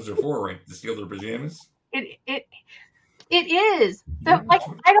what husbands are for, right? To steal their pajamas. It is. Like,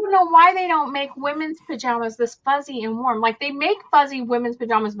 I don't know why they don't make women's pajamas this fuzzy and warm. Like, they make fuzzy women's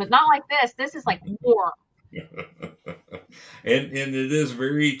pajamas, but not like this. This is like warm. and it is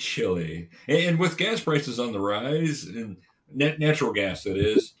very chilly. And with gas prices on the rise, and natural gas, that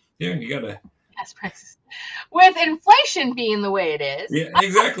is, yeah, you gotta. Gas prices. With inflation being the way it is. Yeah,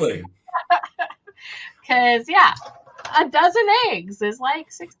 exactly. Because, yeah, a dozen eggs is like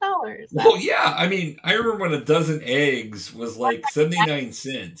 $6. Well, yeah. I mean, I remember when a dozen eggs was like 79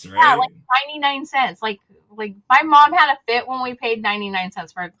 cents, right? Yeah, like 99 cents. Like my mom had a fit when we paid 99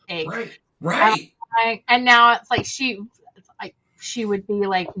 cents for an egg. Right. And now it's like she would be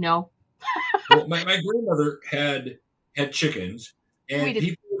like, no. Well, my grandmother had chickens, and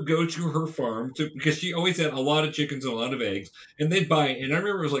people would go to her farm because she always had a lot of chickens and a lot of eggs, and they'd buy. And I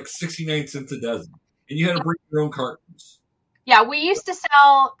remember it was like 69 cents a dozen, and you had to bring your own cartons. Yeah, we used to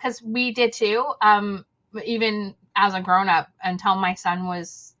sell, because we did too. Even as a grown up, until my son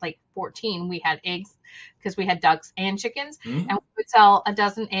was like 14, we had eggs because we had ducks and chickens, and we would sell a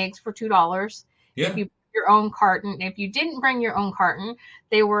dozen eggs for $2. Yeah. If you bring your own carton, if you didn't bring your own carton,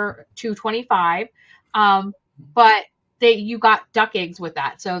 they were $2.25. But you got duck eggs with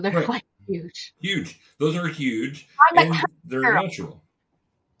that, so they're like huge. Huge. Those are huge. They're natural.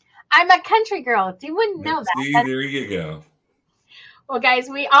 I'm a country girl. You wouldn't know that. See, there you go. Well, guys,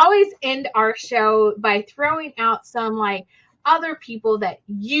 we always end our show by throwing out some like other people that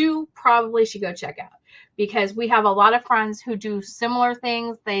you probably should go check out, because we have a lot of friends who do similar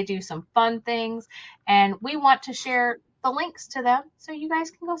things. They do some fun things, and we want to share the links to them so you guys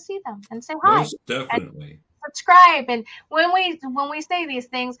can go see them and say hi. Most definitely. Subscribe. And when we say these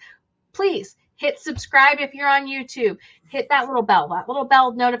things, please hit subscribe if you're on YouTube. Hit that little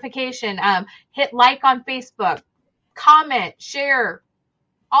bell notification. Hit like on Facebook. Comment, share.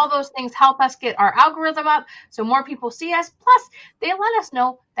 All those things help us get our algorithm up so more people see us. Plus, they let us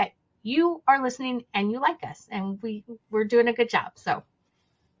know that you are listening and you like us, and we're doing a good job. So,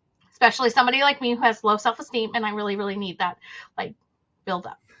 especially somebody like me who has low self-esteem, and I really, really need that like build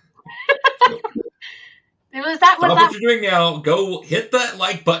up. Stop what you're doing now. Go hit that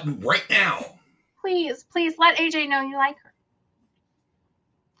like button right now. Please let AJ know you like her.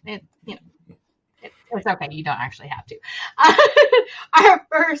 It's okay. You don't actually have to. Our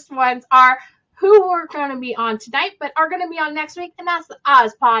first ones are who we're going to be on tonight, but are going to be on next week, and that's the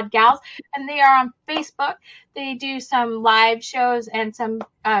OzPod Gals, and they are on Facebook. They do some live shows and some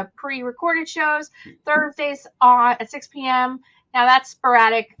pre-recorded shows Thursdays at 6 p.m. Now, that's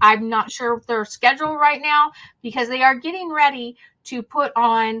sporadic. I'm not sure of their schedule right now, because they are getting ready to put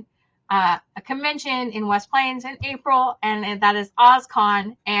on a convention in West Plains in April, and that is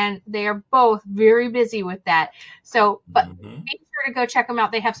OzCon, and they are both very busy with that. So, but be sure to go check them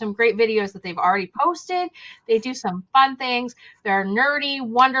out. They have some great videos that they've already posted. They do some fun things. They're nerdy,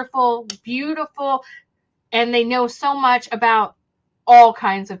 wonderful, beautiful, and they know so much about all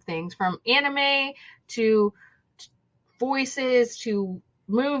kinds of things, from anime to voices to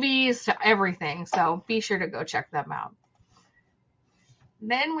movies to everything. So be sure to go check them out.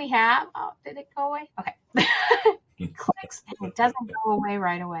 Then we have, did it go away? Okay. It clicks and it doesn't go away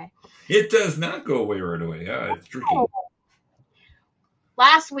right away. It does not go away right away. Yeah, it's tricky.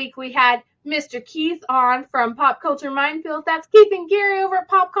 Last week we had Mr. Keith on from Pop Culture Minefield. That's Keith and Gary over at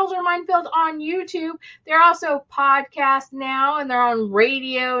Pop Culture Minefield on YouTube. They're also podcast now, and they're on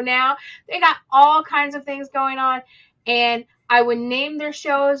radio now. They got all kinds of things going on, and I would name their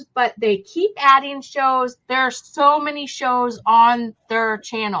shows, but they keep adding shows. There are so many shows on their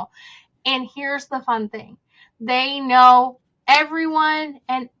channel. And here's the fun thing. They know everyone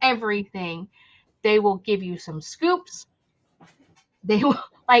and everything. They will give you some scoops. They will,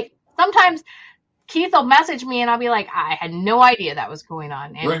 like, sometimes Keith will message me and I'll be like, I had no idea that was going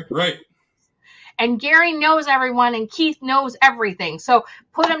on. And, right. And Gary knows everyone and Keith knows everything. So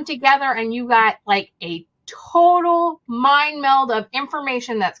put them together and you got like a total mind meld of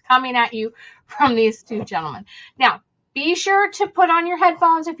information that's coming at you from these two gentlemen. Now, be sure to put on your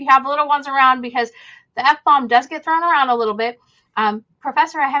headphones if you have little ones around, because the F-bomb does get thrown around a little bit.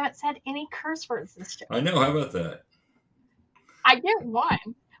 Professor, I haven't said any curse words this show. I know. How about that? I get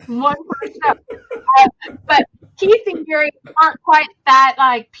one per show. But Keith and Gary aren't quite that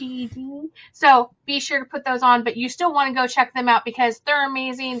like PG, so be sure to put those on. But you still want to go check them out because they're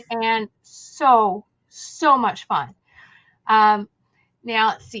amazing and so much fun. Now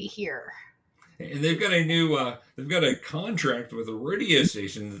let's see here. And they've got a contract with a radio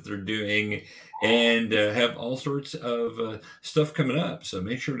station that they're doing, and have all sorts of stuff coming up. So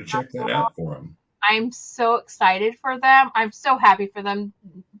make sure to check that out for them. I'm so excited for them. I'm so happy for them.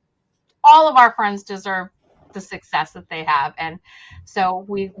 All of our friends deserve the success that they have. And so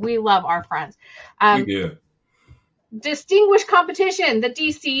we love our friends. We do. Distinguished competition, the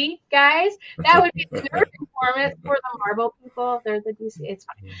DC guys. That would be the Nerd Informants for the Marvel people. They're the DC. It's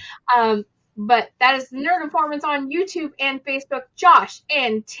fine. But that is the Nerd Informants on YouTube and Facebook. Josh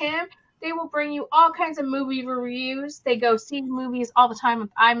and Tim, they will bring you all kinds of movie reviews. They go see movies all the time with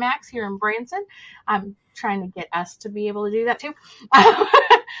IMAX here in Branson. I'm trying to get us to be able to do that too.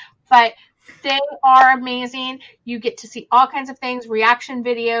 But they are amazing. You get to see all kinds of things, reaction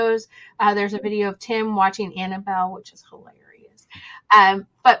videos. There's a video of Tim watching Annabelle, which is hilarious.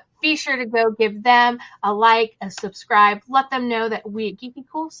 But be sure to go give them a like, a subscribe. Let them know that we at Geeky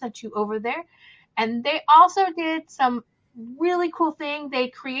Cool sent you over there. And they also did some really cool thing. They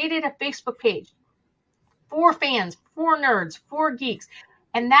created a Facebook page for fans, for nerds, for geeks.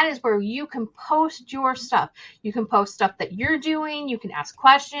 And that is where you can post your stuff. You can post stuff that you're doing. You can ask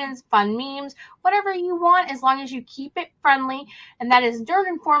questions, fun memes, whatever you want, as long as you keep it friendly. And that is Nerd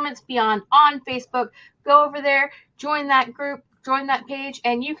Informants Beyond on Facebook. Go over there, join that group, join that page,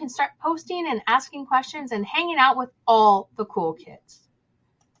 and you can start posting and asking questions and hanging out with all the cool kids.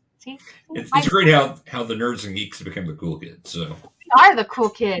 See? It's great how the nerds and geeks become the cool kids. So we are the cool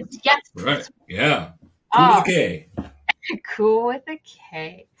kids. Yes. Right. Yeah. Cool with a K. Cool with a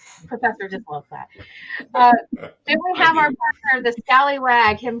K. Professor just loves that. Then we have our partner, the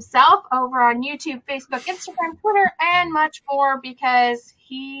Scallywag himself, over on YouTube, Facebook, Instagram, Twitter, and much more, because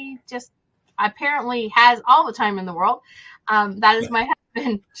he just apparently has all the time in the world. That is my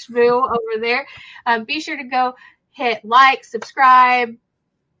husband, Shmoo, over there. Be sure to go hit like, subscribe,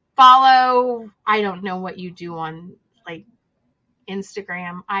 follow. I don't know what you do on like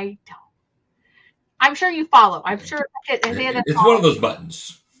Instagram. I don't. I'm sure you follow. I'm sure it's one of those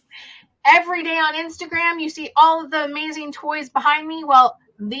buttons. Every day on Instagram, you see all of the amazing toys behind me. Well,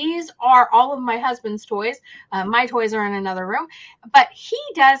 these are all of my husband's toys. My toys are in another room. But he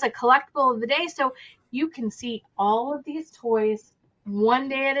does a collectible of the day, so you can see all of these toys one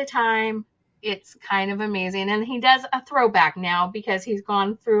day at a time. It's kind of amazing. And he does a throwback now because he's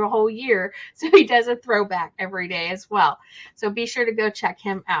gone through a whole year. So he does a throwback every day as well. So be sure to go check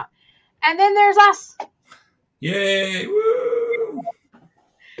him out. And then there's us. Yay! Woo!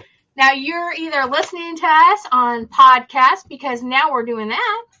 Now you're either listening to us on podcast, because now we're doing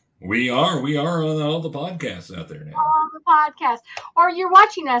that. We are on all the podcasts out there now. All the podcasts. Or you're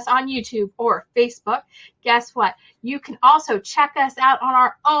watching us on YouTube or Facebook. Guess what? You can also check us out on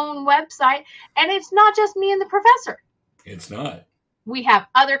our own website. And it's not just me and the professor. It's not. We have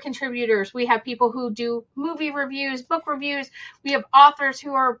other contributors. We have people who do movie reviews, book reviews. We have authors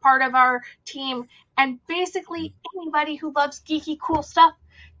who are part of our team. And basically anybody who loves geeky, cool stuff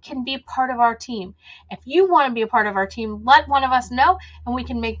can be a part of our team. If you want to be a part of our team, let one of us know and we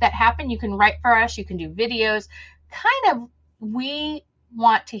can make that happen. You can write for us. You can do videos. We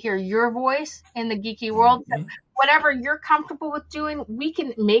want to hear your voice in the geeky world. So whatever you're comfortable with doing, we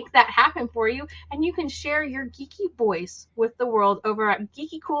can make that happen for you. And you can share your geeky voice with the world over at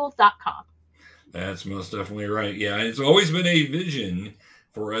geekycool.com. That's most definitely right. Yeah, it's always been a vision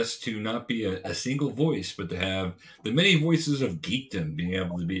for us to not be a single voice, but to have the many voices of geekdom being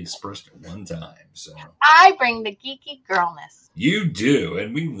able to be expressed at one time. So I bring the geeky girlness. You do,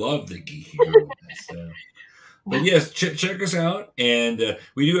 and we love the geeky girlness. So. But yes, check us out, and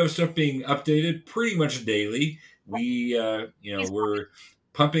we do have stuff being updated pretty much daily. We, we're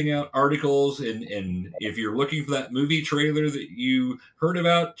pumping out articles, and if you're looking for that movie trailer that you heard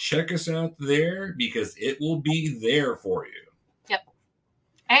about, check us out there because it will be there for you. Yep.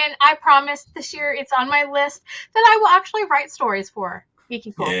 And I promise this year it's on my list that I will actually write stories for.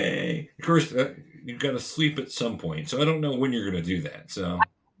 Geeky Cool. Yay! Of course, you've got to sleep at some point, so I don't know when you're going to do that. So.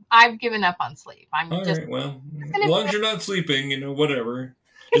 I've given up on sleep. All right, well, as long as you're not sleeping, whatever.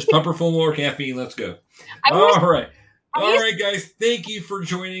 Just pump her full more caffeine. Let's go. All right, guys. Thank you for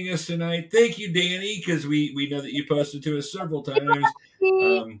joining us tonight. Thank you, Danny, because we know that you posted to us several times.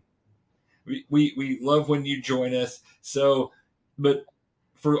 We love when you join us. So, but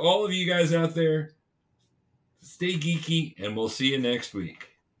for all of you guys out there, stay geeky, and we'll see you next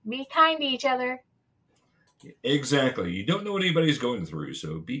week. Be kind to each other. Exactly. You don't know what anybody's going through,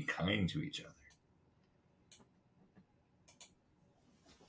 so be kind to each other.